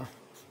gamma.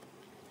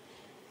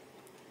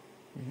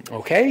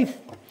 Okay?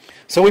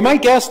 So we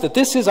might guess that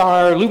this is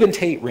our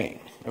Lubin-Tate ring,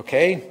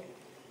 okay?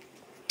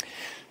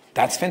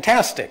 That's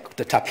fantastic.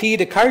 The tapis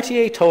de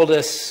Cartier told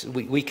us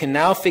we can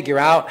now figure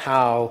out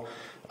how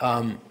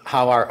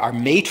our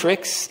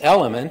matrix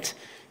element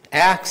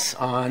acts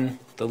on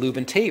the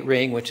Lubin-Tate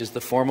ring, which is the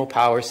formal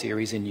power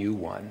series in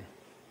U1.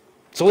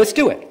 So let's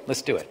do it.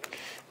 Let's do it.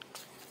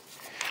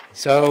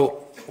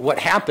 So what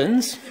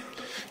happens?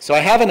 So I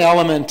have an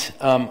element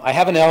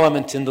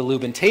in the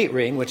Lubin-Tate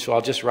ring, which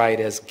I'll just write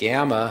as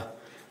gamma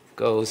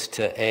goes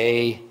to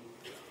A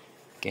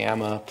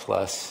gamma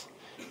plus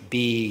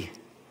B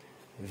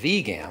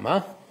V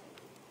gamma.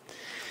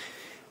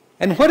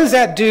 And what does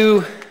that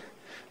do?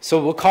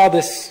 So we'll call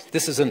this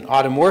is an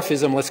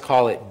automorphism. Let's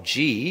call it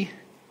G.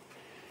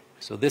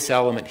 So this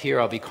element here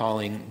I'll be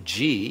calling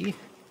G.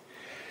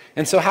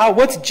 And so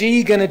what's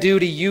G going to do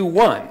to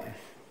U1?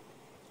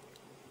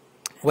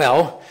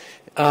 Well,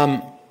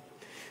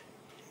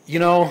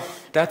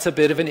 that's a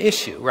bit of an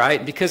issue,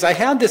 right? Because I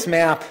had this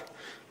map,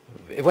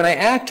 when I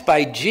act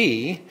by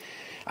G,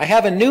 I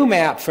have a new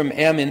map from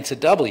M into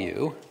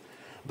W,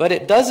 but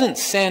it doesn't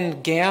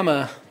send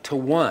gamma to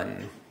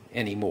 1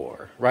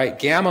 anymore, right?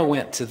 Gamma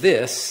went to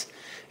this,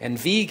 and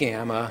V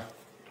gamma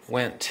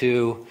went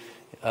to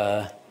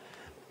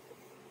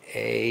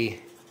A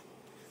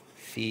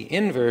phi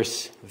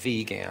inverse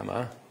V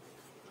gamma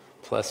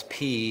plus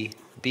P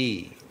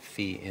B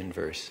phi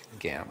inverse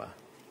gamma.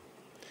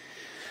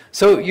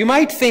 So you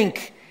might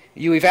think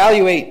you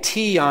evaluate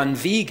T on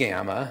V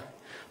gamma,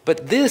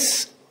 but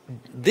this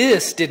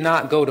did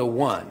not go to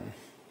 1.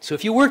 So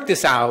if you work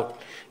this out,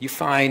 you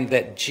find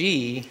that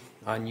G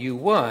on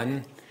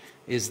U1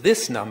 is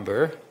this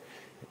number,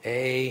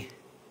 A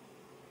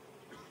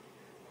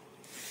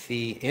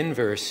phi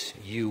inverse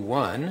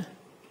U1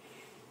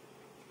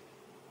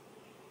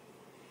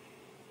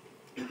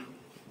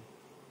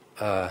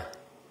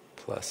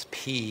 plus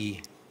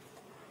P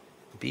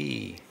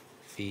B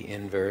V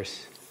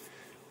inverse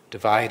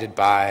divided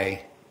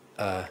by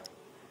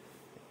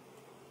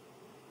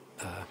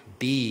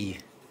B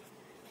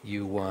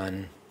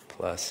U1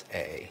 plus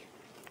A.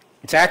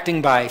 It's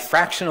acting by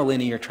fractional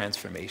linear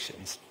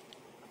transformations.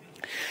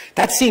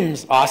 That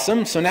seems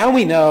awesome. So now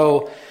we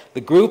know the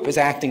group is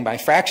acting by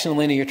fractional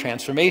linear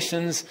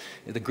transformations.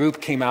 The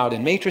group came out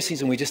in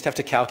matrices, and we just have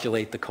to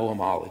calculate the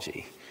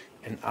cohomology.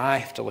 And I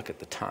have to look at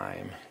the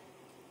time.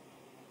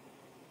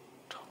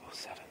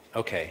 12:07.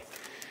 Okay.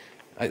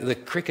 The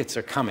crickets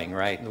are coming,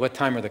 right? What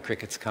time are the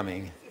crickets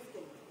coming?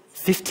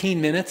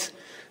 15 minutes?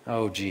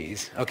 Oh,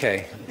 geez.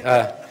 Okay.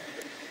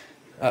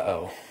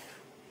 Uh-oh.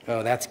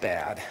 Oh, that's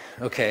bad.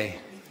 Okay.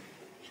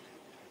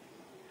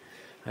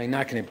 I'm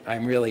not going to,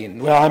 I'm really,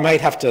 well, I might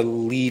have to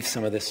leave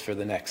some of this for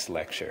the next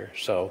lecture.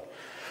 So,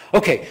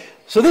 okay.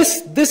 So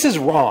this is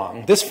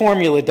wrong. This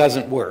formula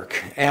doesn't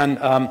work. And,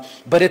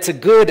 but it's a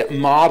good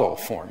model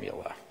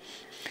formula.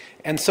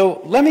 And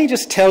so let me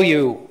just tell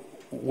you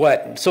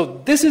what,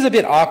 so this is a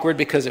bit awkward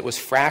because it was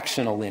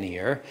fractional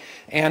linear.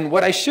 And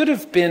what I should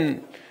have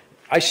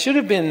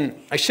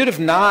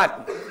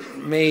not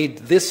made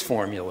this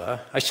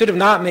formula. I should have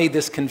not made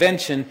this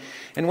convention.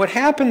 And what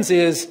happens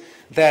is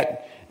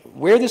that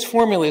where this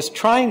formula is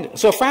trying,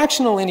 so a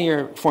fractional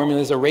linear formula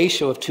is a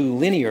ratio of two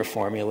linear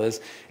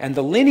formulas, and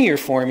the linear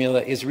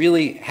formula is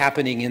really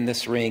happening in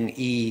this ring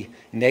E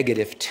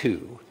negative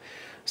 2.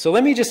 So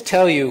let me just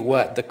tell you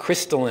what the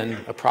crystalline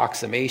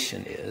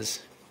approximation is.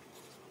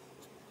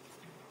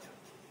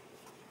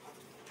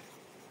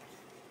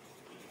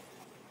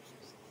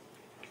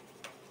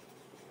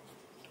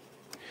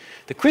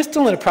 The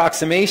crystalline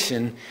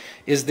approximation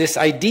is this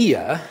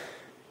idea.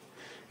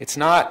 It's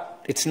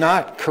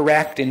not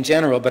correct in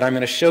general, but I'm going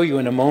to show you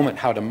in a moment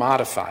how to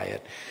modify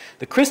it.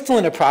 The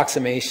crystalline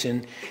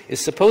approximation is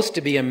supposed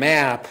to be a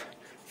map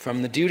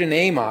from the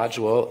Dieudonné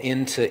module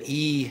into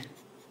E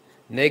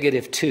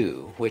negative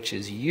 2, which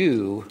is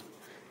U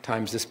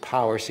times this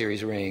power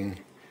series ring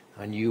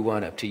on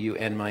U1 up to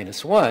UN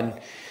minus 1.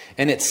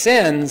 And it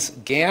sends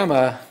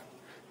gamma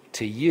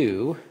to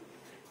U,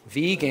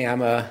 V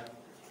gamma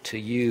to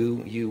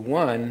U,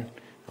 U1,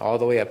 all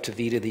the way up to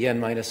V to the N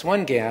minus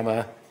 1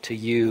 gamma to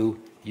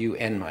U,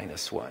 UN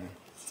minus 1.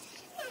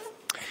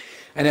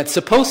 And it's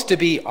supposed to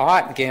be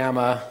aught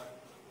gamma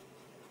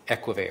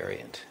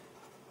equivariant.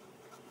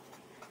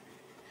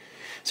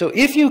 So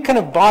if you kind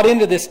of bought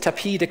into this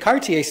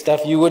Tapie-Descartier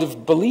stuff, you would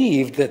have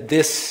believed that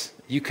this,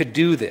 you could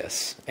do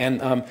this.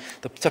 And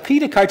the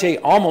Tapie-Descartier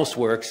almost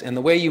works, and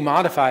the way you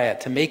modify it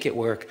to make it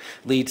work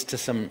leads to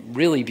some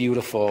really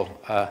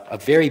beautiful, a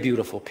very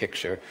beautiful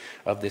picture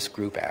of this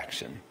group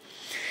action.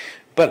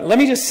 But let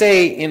me just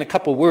say in a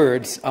couple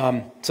words,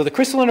 so the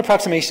crystalline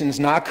approximation is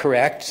not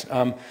correct.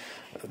 I'm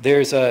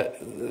going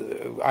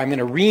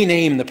to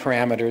rename the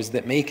parameters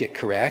that make it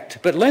correct.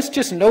 But let's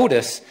just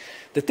notice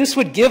that this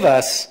would give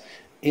us,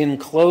 in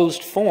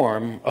closed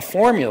form, a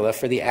formula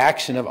for the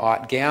action of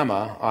aught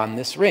gamma on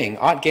this ring.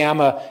 Aught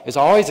gamma is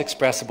always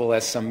expressible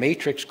as some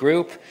matrix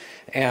group,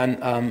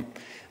 and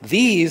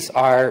these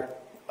are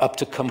up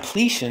to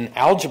completion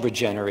algebra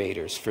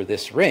generators for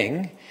this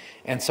ring.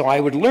 And so I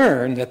would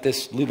learn that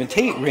this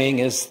Lubin-Tate ring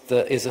is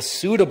a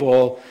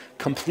suitable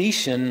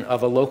completion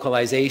of a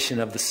localization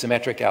of the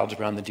symmetric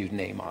algebra on the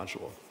Dieudonné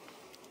module.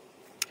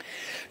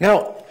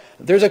 Now,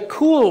 there's a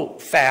cool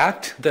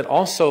fact that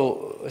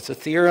also, it's a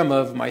theorem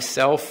of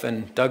myself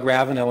and Doug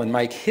Ravenel and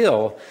Mike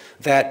Hill,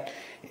 that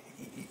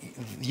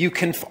you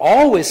can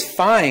always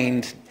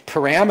find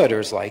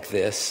parameters like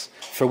this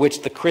for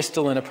which the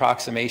crystalline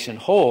approximation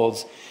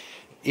holds.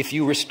 If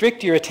you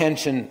restrict your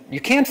attention, you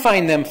can't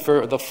find them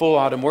for the full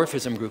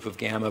automorphism group of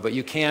gamma, but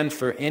you can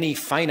for any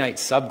finite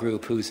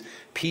subgroup whose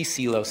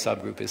p-CELO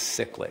subgroup is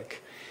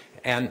cyclic.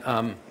 And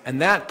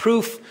that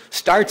proof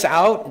starts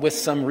out with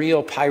some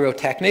real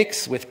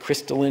pyrotechnics, with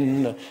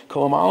crystalline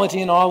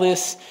cohomology and all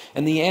this.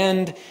 In the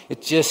end,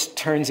 it just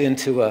turns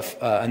into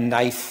a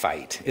knife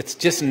fight. It's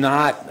just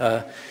not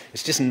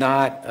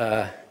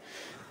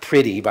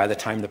pretty by the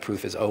time the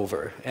proof is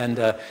over. And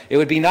it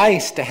would be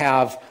nice to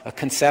have a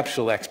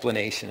conceptual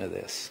explanation of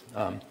this.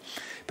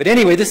 But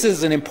anyway, this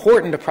is an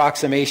important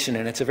approximation,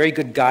 and it's a very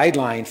good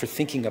guideline for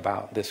thinking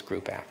about this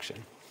group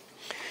action.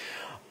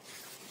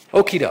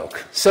 Okie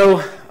doke.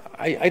 So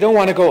I don't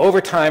want to go over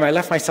time. I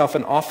left myself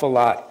an awful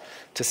lot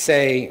to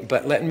say,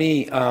 but let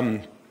me,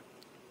 I'm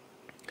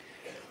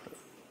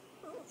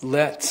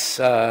just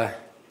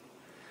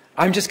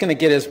going to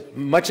get as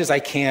much as I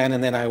can,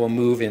 and then I will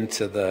move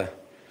into the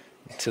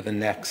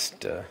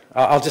next,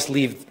 I'll just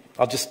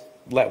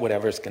let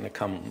whatever's going to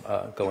come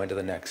go into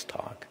the next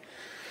talk.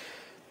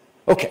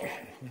 Okay,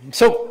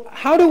 so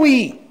how do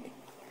we,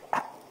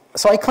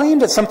 so I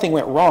claimed that something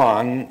went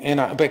wrong,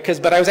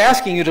 but I was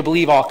asking you to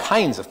believe all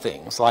kinds of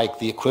things, like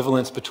the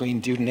equivalence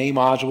between Dieudonné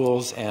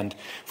modules and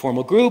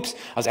formal groups.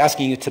 I was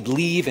asking you to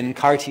believe in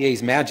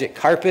Cartier's magic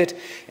carpet,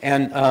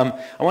 and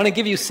I want to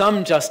give you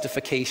some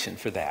justification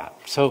for that.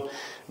 So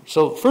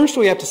first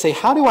we have to say,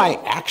 how do I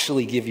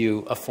actually give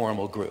you a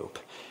formal group?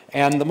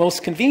 And the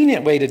most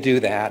convenient way to do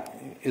that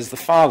is the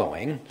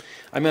following.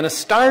 I'm going to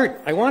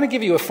start, I want to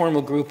give you a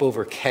formal group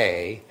over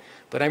K,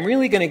 but I'm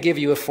really going to give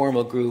you a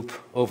formal group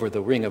over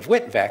the ring of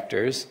Witt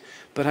vectors,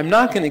 but I'm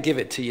not going to give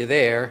it to you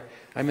there.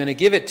 I'm going to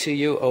give it to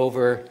you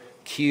over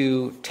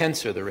Q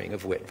tensor the ring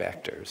of Witt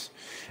vectors.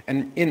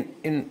 And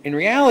in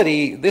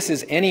reality, this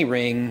is any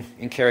ring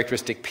in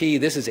characteristic P.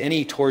 This is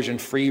any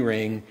torsion-free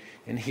ring,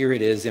 and here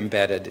it is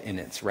embedded in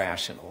its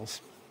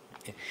rationals.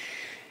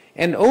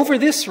 And over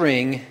this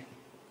ring,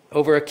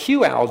 over a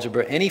Q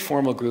algebra, any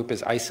formal group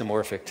is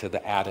isomorphic to the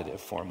additive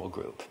formal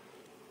group.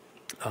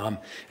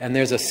 And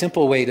there's a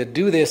simple way to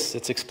do this.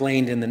 It's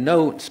explained in the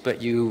notes,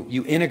 but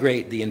you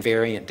integrate the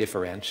invariant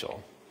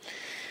differential.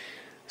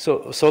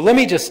 So let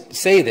me just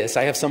say this.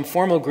 I have some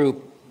formal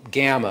group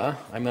gamma.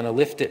 I'm going to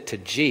lift it to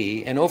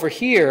G. And over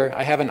here,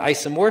 I have an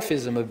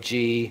isomorphism of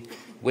G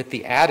with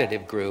the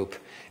additive group.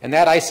 And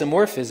that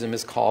isomorphism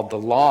is called the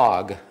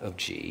log of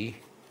G,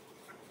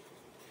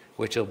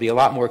 which will be a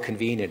lot more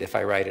convenient if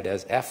I write it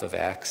as f of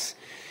x.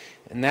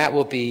 And that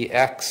will be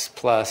x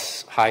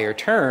plus higher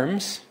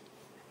terms.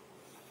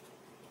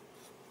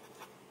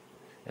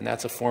 And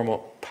that's a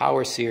formal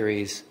power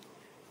series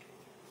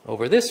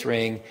over this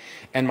ring.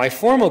 And my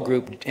formal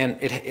group,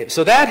 and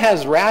so that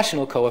has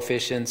rational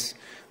coefficients,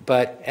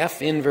 but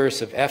f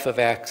inverse of f of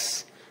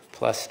x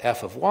plus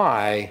f of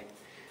y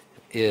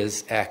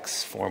is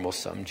x formal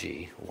sum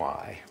g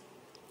y.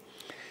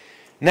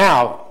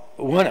 Now,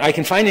 I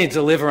can finally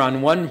deliver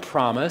on one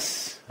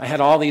promise. I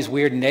had all these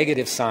weird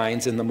negative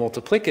signs in the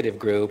multiplicative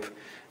group,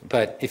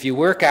 but if you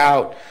work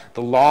out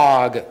the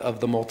log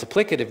of the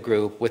multiplicative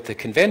group with the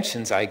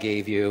conventions I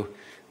gave you,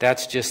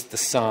 that's just the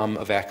sum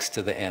of x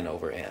to the n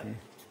over n.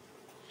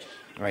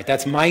 All right,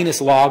 that's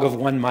minus log of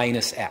 1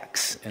 minus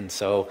x. And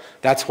so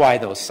that's why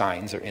those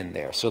signs are in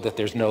there, so that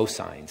there's no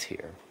signs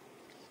here.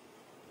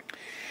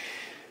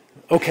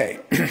 Okay,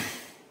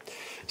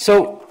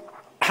 so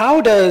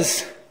how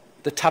does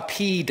the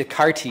tapis de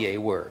Cartier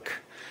work?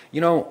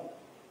 You know,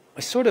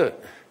 all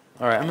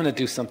right, I'm going to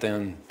do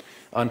something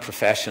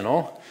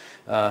unprofessional.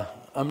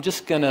 I'm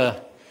just going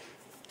to,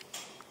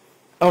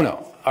 oh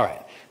no, all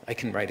right, I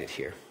can write it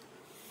here.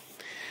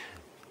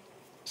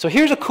 So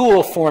here's a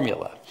cool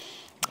formula.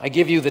 I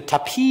give you the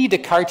tapis de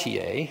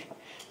Cartier,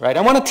 right?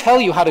 I want to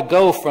tell you how to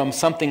go from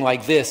something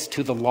like this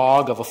to the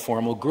log of a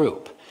formal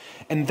group.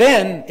 And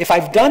then, if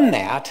I've done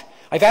that,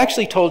 I've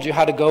actually told you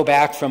how to go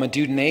back from a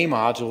Dieudonné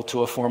module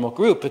to a formal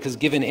group, because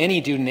given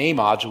any Dieudonné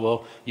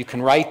module, you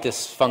can write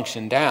this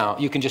function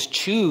down. You can just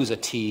choose a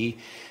t,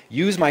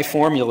 use my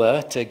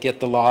formula to get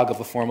the log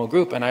of a formal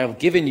group, and I've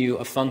given you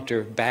a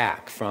functor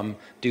back from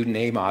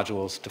Dieudonné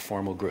modules to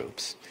formal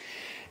groups.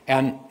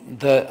 And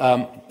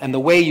the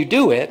way you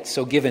do it,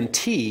 so given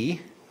t,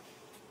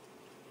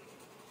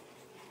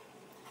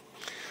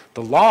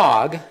 the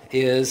log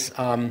is,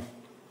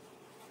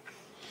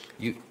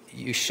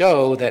 you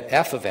show that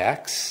f of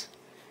x,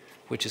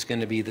 which is going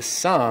to be the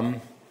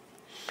sum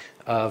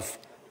of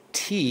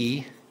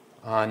t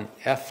on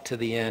f to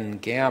the n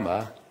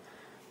gamma,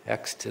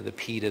 x to the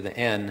p to the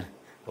n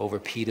over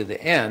p to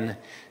the n,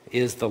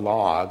 is the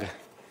log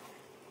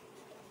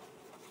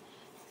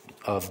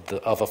of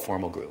a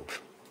formal group.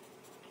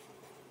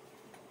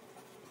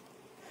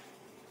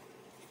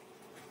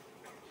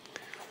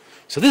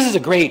 So this is a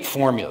great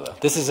formula.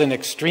 This is an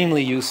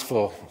extremely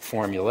useful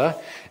formula.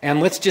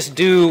 And let's just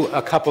do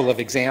a couple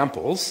of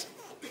examples.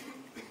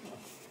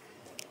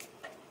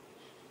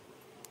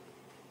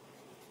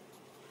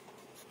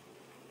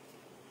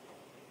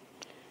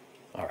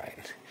 All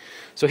right.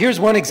 So here's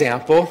one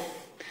example.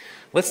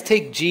 Let's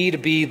take G to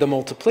be the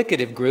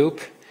multiplicative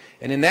group.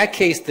 And in that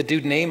case, the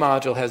Dieudonné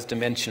module has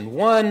dimension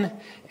 1,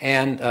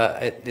 and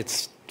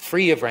it's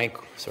free of rank,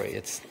 sorry,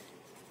 it's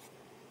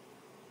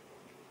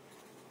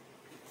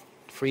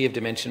free of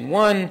dimension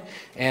 1,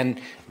 and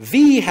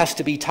V has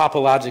to be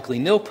topologically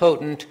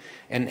nilpotent,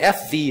 and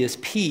FV is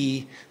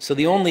P, so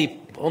the only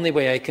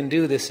way I can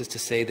do this is to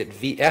say that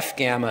F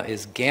gamma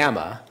is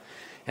gamma,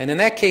 and in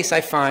that case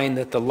I find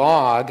that the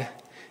log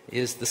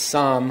is the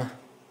sum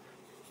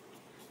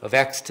of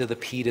x to the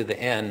p to the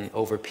n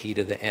over p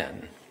to the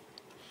n.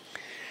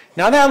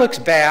 Now that looks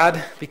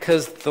bad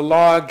because the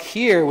log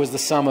here was the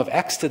sum of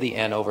x to the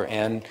n over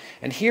n,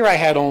 and here I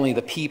had only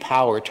the p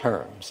power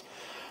terms.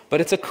 But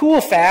it's a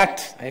cool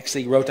fact, I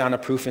actually wrote down a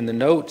proof in the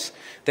notes,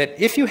 that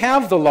if you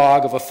have the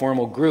log of a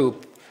formal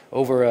group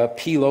over a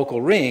p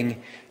local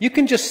ring, you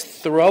can just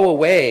throw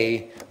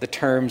away the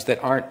terms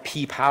that aren't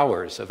p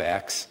powers of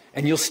x,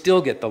 and you'll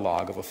still get the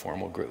log of a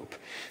formal group.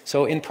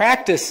 So in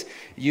practice,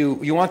 you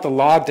want the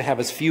log to have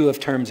as few of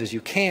terms as you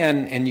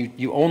can, and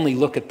you only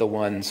look at the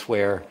ones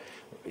where,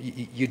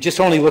 you just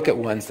only look at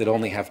ones that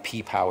only have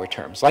p power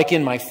terms, like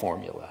in my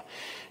formula.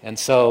 And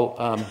so,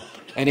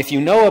 and if you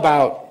know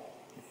about,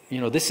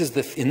 this is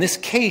in this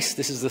case,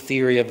 this is the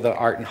theory of the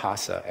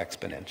Art-and-Hasse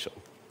exponential.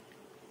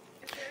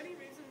 Is there any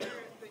reason that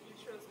you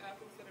chose F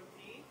instead of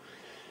D?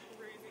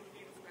 We were using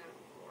D to span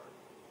before.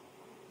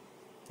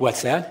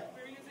 What's that?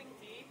 We were using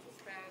D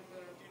to span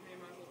the Dieudonné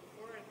module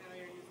before, and now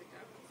you're using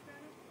F to span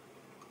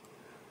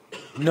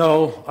it?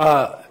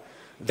 No,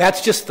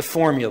 that's just the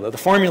formula. The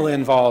formula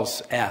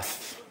involves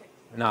F,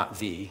 not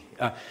V.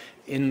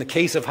 In the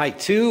case of height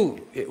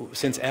 2,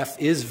 since F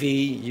is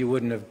V, you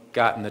wouldn't have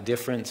gotten the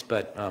difference,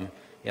 but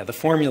yeah, the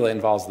formula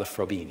involves the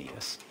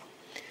Frobenius.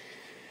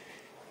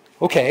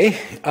 Okay.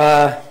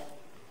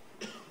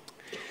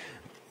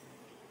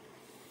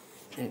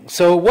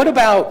 So what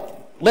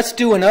about, let's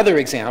do another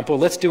example.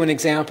 Let's do an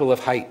example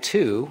of height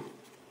 2.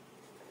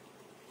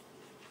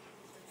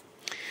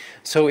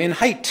 So in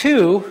height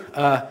 2,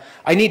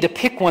 I need to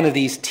pick one of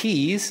these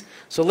t's.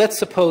 So let's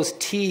suppose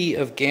t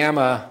of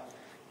gamma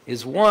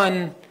is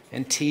 1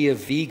 and t of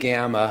v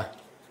gamma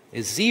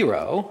is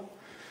 0.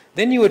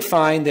 Then you would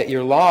find that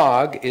your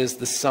log is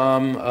the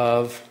sum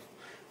of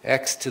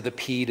x to the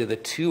p to the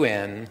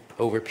 2n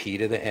over p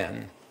to the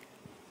n.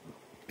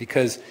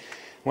 Because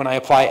when I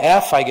apply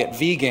f, I get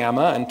v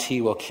gamma, and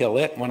t will kill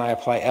it. When I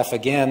apply f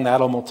again,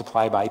 that'll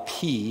multiply by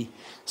p.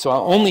 So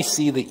I'll only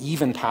see the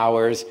even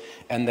powers,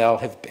 and they'll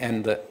have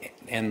and the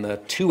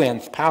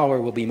 2nth power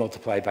will be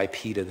multiplied by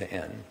p to the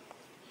n.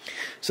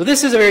 So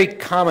this is a very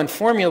common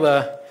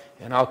formula,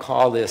 and I'll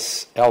call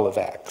this L of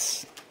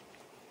x.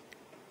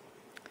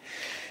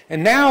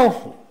 And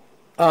now,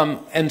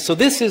 and so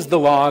this is the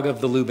log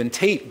of the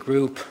Lubin-Tate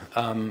group,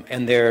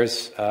 and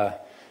there's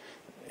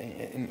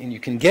and you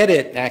can get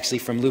it actually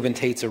from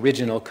Lubin-Tate's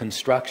original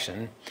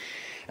construction.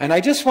 And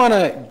I just want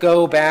to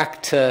go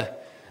back to,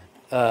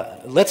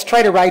 let's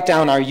try to write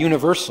down our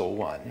universal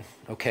one.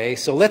 Okay,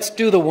 so let's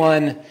do the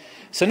one,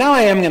 so now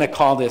I am going to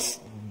call this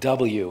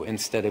W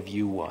instead of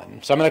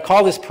U1. So I'm going to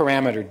call this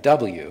parameter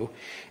W,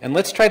 and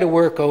let's try to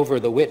work over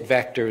the Witt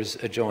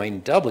vectors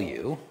adjoin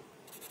W,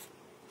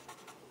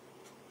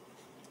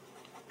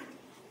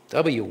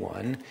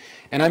 W1,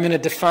 and I'm going to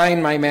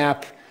define my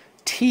map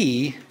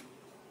T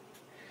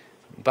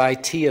by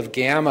T of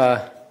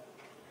gamma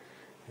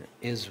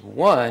is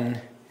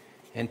 1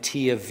 and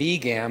T of V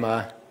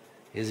gamma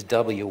is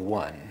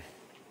W1.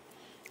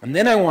 And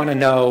then I want to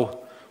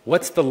know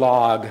what's the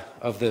log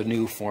of the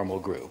new formal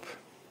group.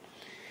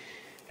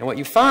 And what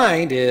you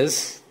find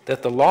is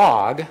that the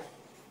log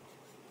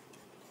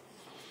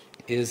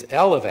is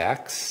L of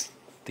x,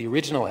 the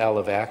original L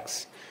of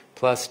x,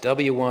 plus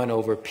W1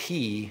 over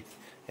P,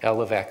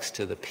 L of x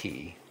to the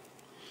P.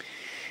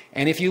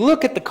 And if you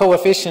look at the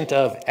coefficient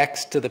of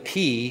x to the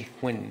p,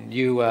 when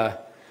you,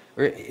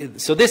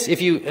 so this,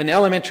 if you, an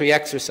elementary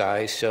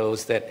exercise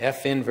shows that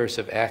f inverse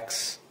of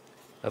x,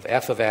 of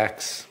f of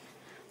x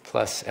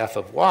plus f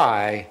of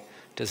y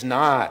does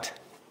not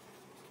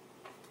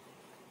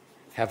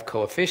have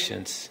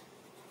coefficients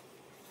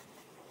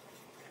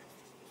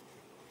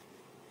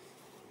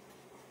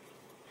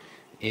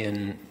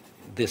in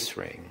this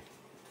ring.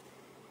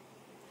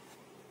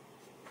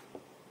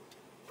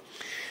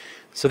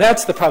 So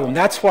that's the problem.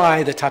 That's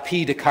why the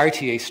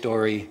Tapi-de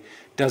story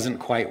doesn't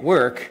quite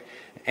work.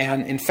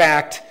 And in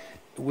fact,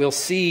 we'll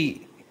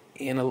see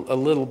in a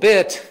little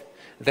bit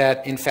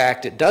that in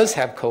fact it does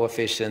have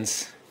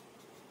coefficients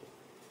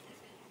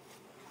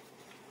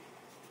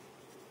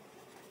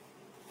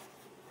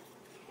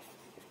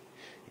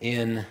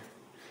in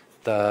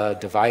the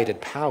divided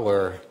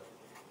power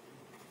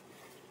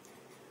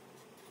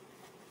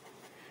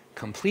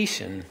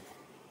completion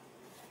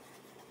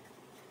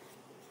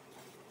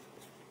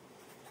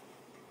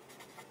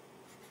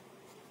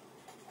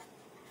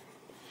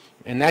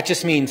and that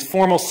just means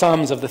formal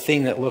sums of the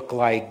thing that look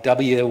like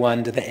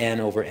W1 to the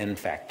n over n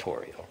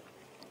factorial.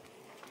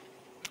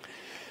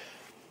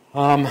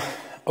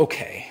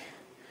 Okay,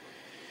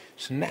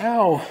 so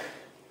now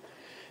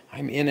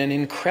I'm in an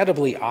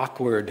incredibly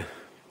awkward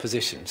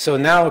position. So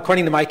now,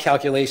 according to my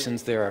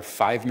calculations, there are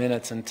 5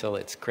 minutes until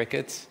it's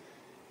crickets.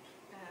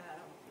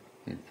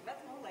 That's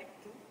more like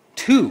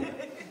 2. 2.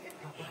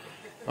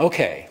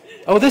 Okay.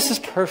 Oh, this is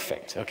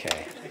perfect.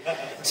 Okay.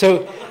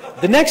 So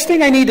the next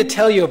thing I need to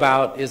tell you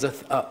about is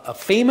a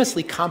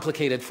famously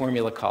complicated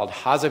formula called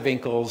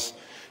Hazewinkel's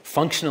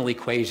functional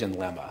equation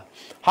lemma.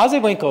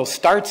 Hazewinkel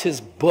starts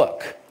his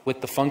book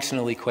with the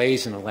functional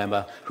equation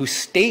lemma, whose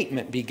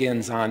statement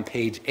begins on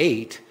page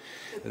 8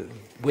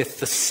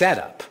 with the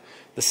setup.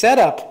 The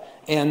setup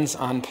ends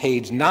on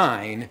page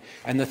 9,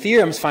 and the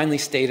theorem's finally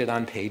stated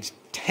on page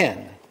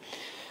 10.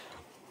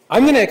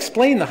 I'm going to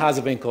explain the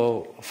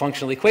Hazewinkel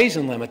functional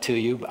equation lemma to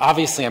you.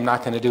 Obviously, I'm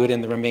not going to do it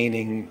in the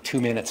remaining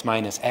 2 minutes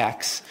minus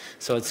x,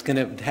 so it's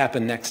going to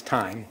happen next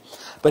time.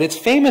 But it's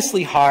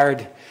famously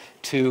hard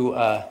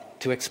to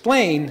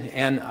explain,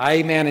 and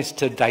I managed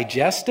to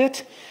digest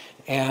it,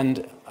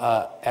 and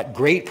at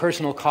great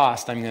personal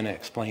cost, I'm going to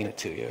explain it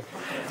to you.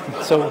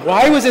 So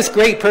why was this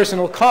great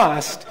personal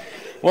cost?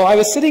 Well, I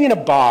was sitting in a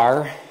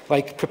bar,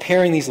 like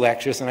preparing these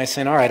lectures, and I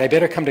said, all right, I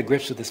better come to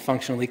grips with this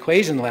functional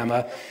equation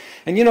lemma.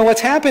 And you know,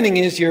 what's happening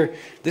is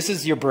this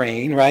is your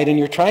brain, right? And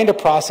you're trying to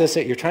process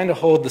it, you're trying to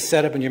hold the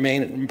setup in your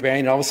brain,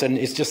 and all of a sudden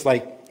it's just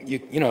like,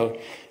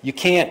 you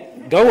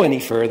can't go any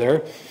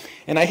further.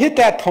 And I hit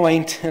that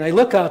point, and I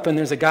look up, and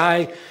there's a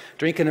guy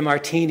drinking a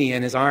martini,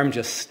 and his arm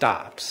just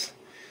stops.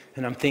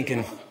 And I'm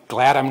thinking,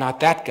 glad I'm not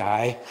that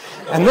guy.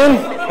 And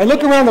then I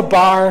look around the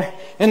bar,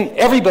 And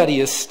everybody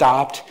is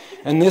stopped,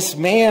 and this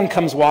man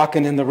comes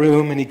walking in the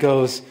room, and he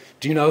goes,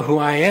 "Do you know who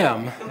I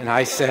am?" And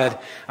I said,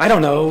 "I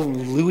don't know,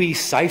 Louis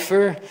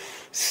Cypher,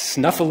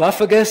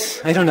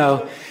 Snuffleupagus, I don't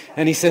know."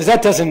 And he says,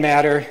 "That doesn't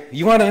matter.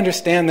 You want to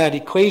understand that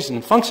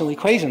equation, functional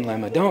equation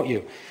lemma, don't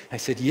you?" I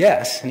said,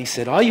 "Yes." And he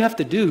said, "All you have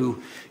to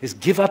do is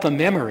give up a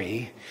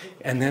memory,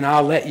 and then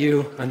I'll let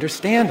you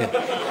understand it."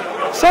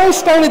 So I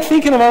started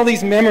thinking of all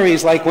these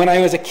memories, like when I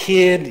was a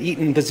kid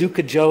eating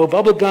Bazooka Joe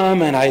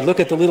bubblegum, and I look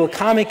at the little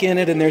comic in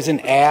it, and there's an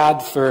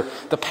ad for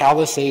the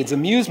Palisades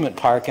amusement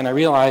park, and I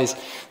realized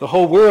the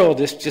whole world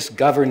is just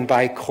governed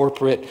by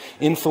corporate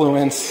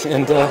influence.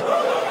 And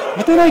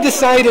but then I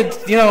decided,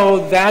 you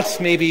know, that's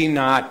maybe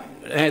not,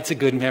 it's a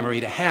good memory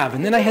to have.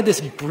 And then I had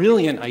this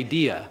brilliant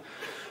idea.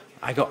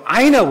 I go,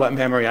 I know what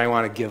memory I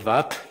want to give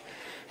up.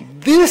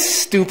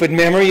 This stupid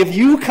memory of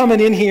you coming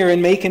in here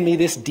and making me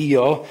this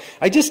deal,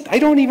 I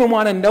don't even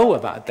want to know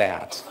about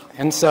that.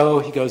 And so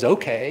he goes,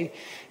 okay.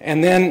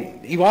 And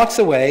then he walks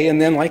away, and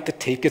then like the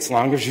tape gets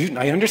longer,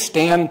 I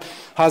understand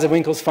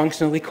Hazewinkel's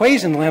functional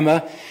equation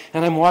lemma,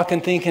 and I'm walking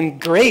thinking,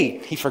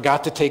 great, he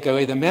forgot to take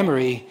away the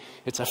memory.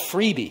 It's a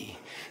freebie.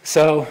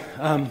 So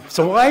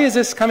why is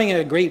this coming at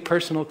a great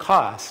personal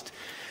cost?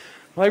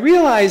 Well, I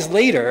realized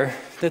later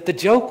that the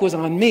joke was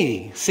on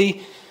me.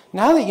 See,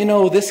 now that you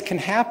know this can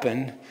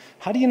happen,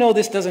 how do you know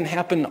this doesn't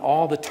happen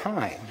all the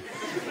time?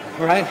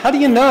 Right? How do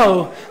you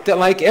know that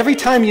like every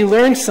time you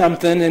learn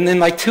something and then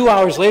like 2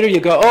 hours later you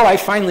go, oh, I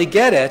finally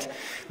get it,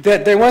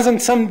 that there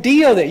wasn't some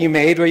deal that you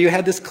made where you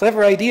had this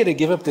clever idea to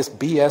give up this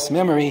BS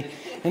memory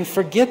and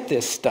forget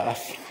this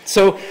stuff.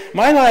 So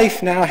my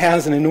life now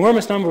has an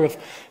enormous number of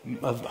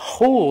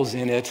holes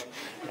in it,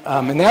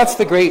 and that's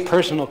the great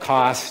personal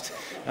cost.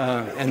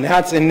 And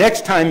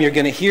next time you're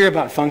going to hear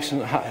about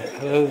functional.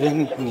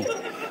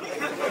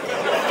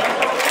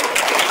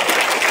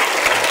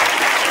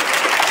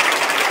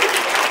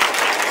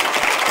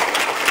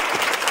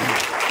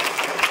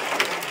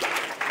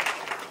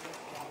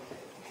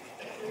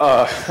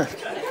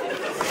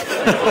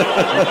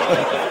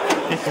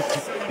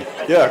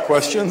 Yeah,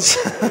 questions?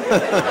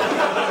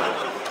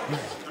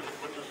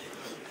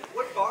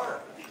 What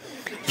bar?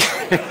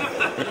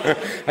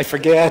 I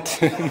forget.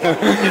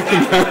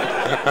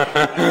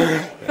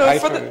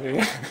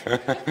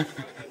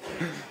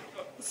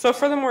 So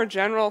for the more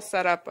general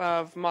setup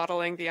of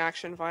modeling the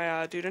action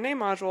via Dieudonné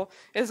module,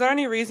 is there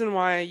any reason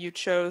why you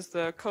chose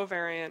the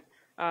covariant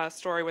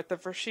story with the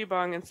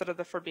Verschiebung instead of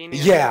the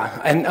Frobenius?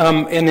 Yeah, and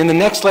in the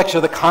next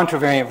lecture, the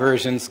contravariant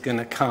version is going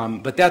to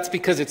come, but that's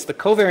because it's the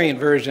covariant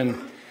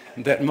version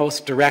that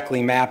most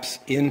directly maps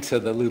into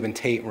the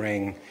Lubin-Tate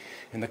ring,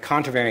 and the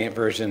contravariant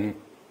version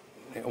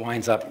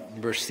winds up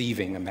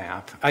receiving a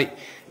map.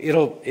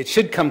 It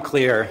should come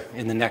clear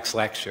in the next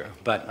lecture,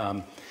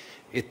 but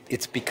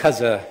it's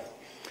because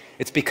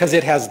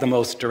it has the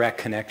most direct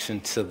connection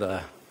to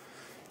the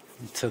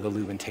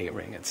Lubin-Tate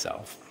ring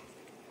itself.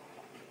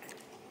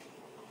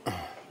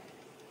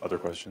 Other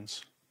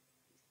questions?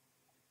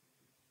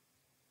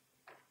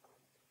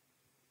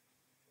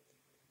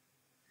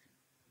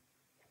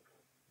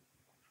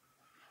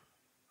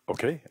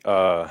 Okay,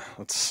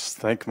 let's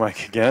thank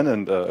Mike again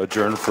and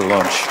adjourn for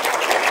lunch.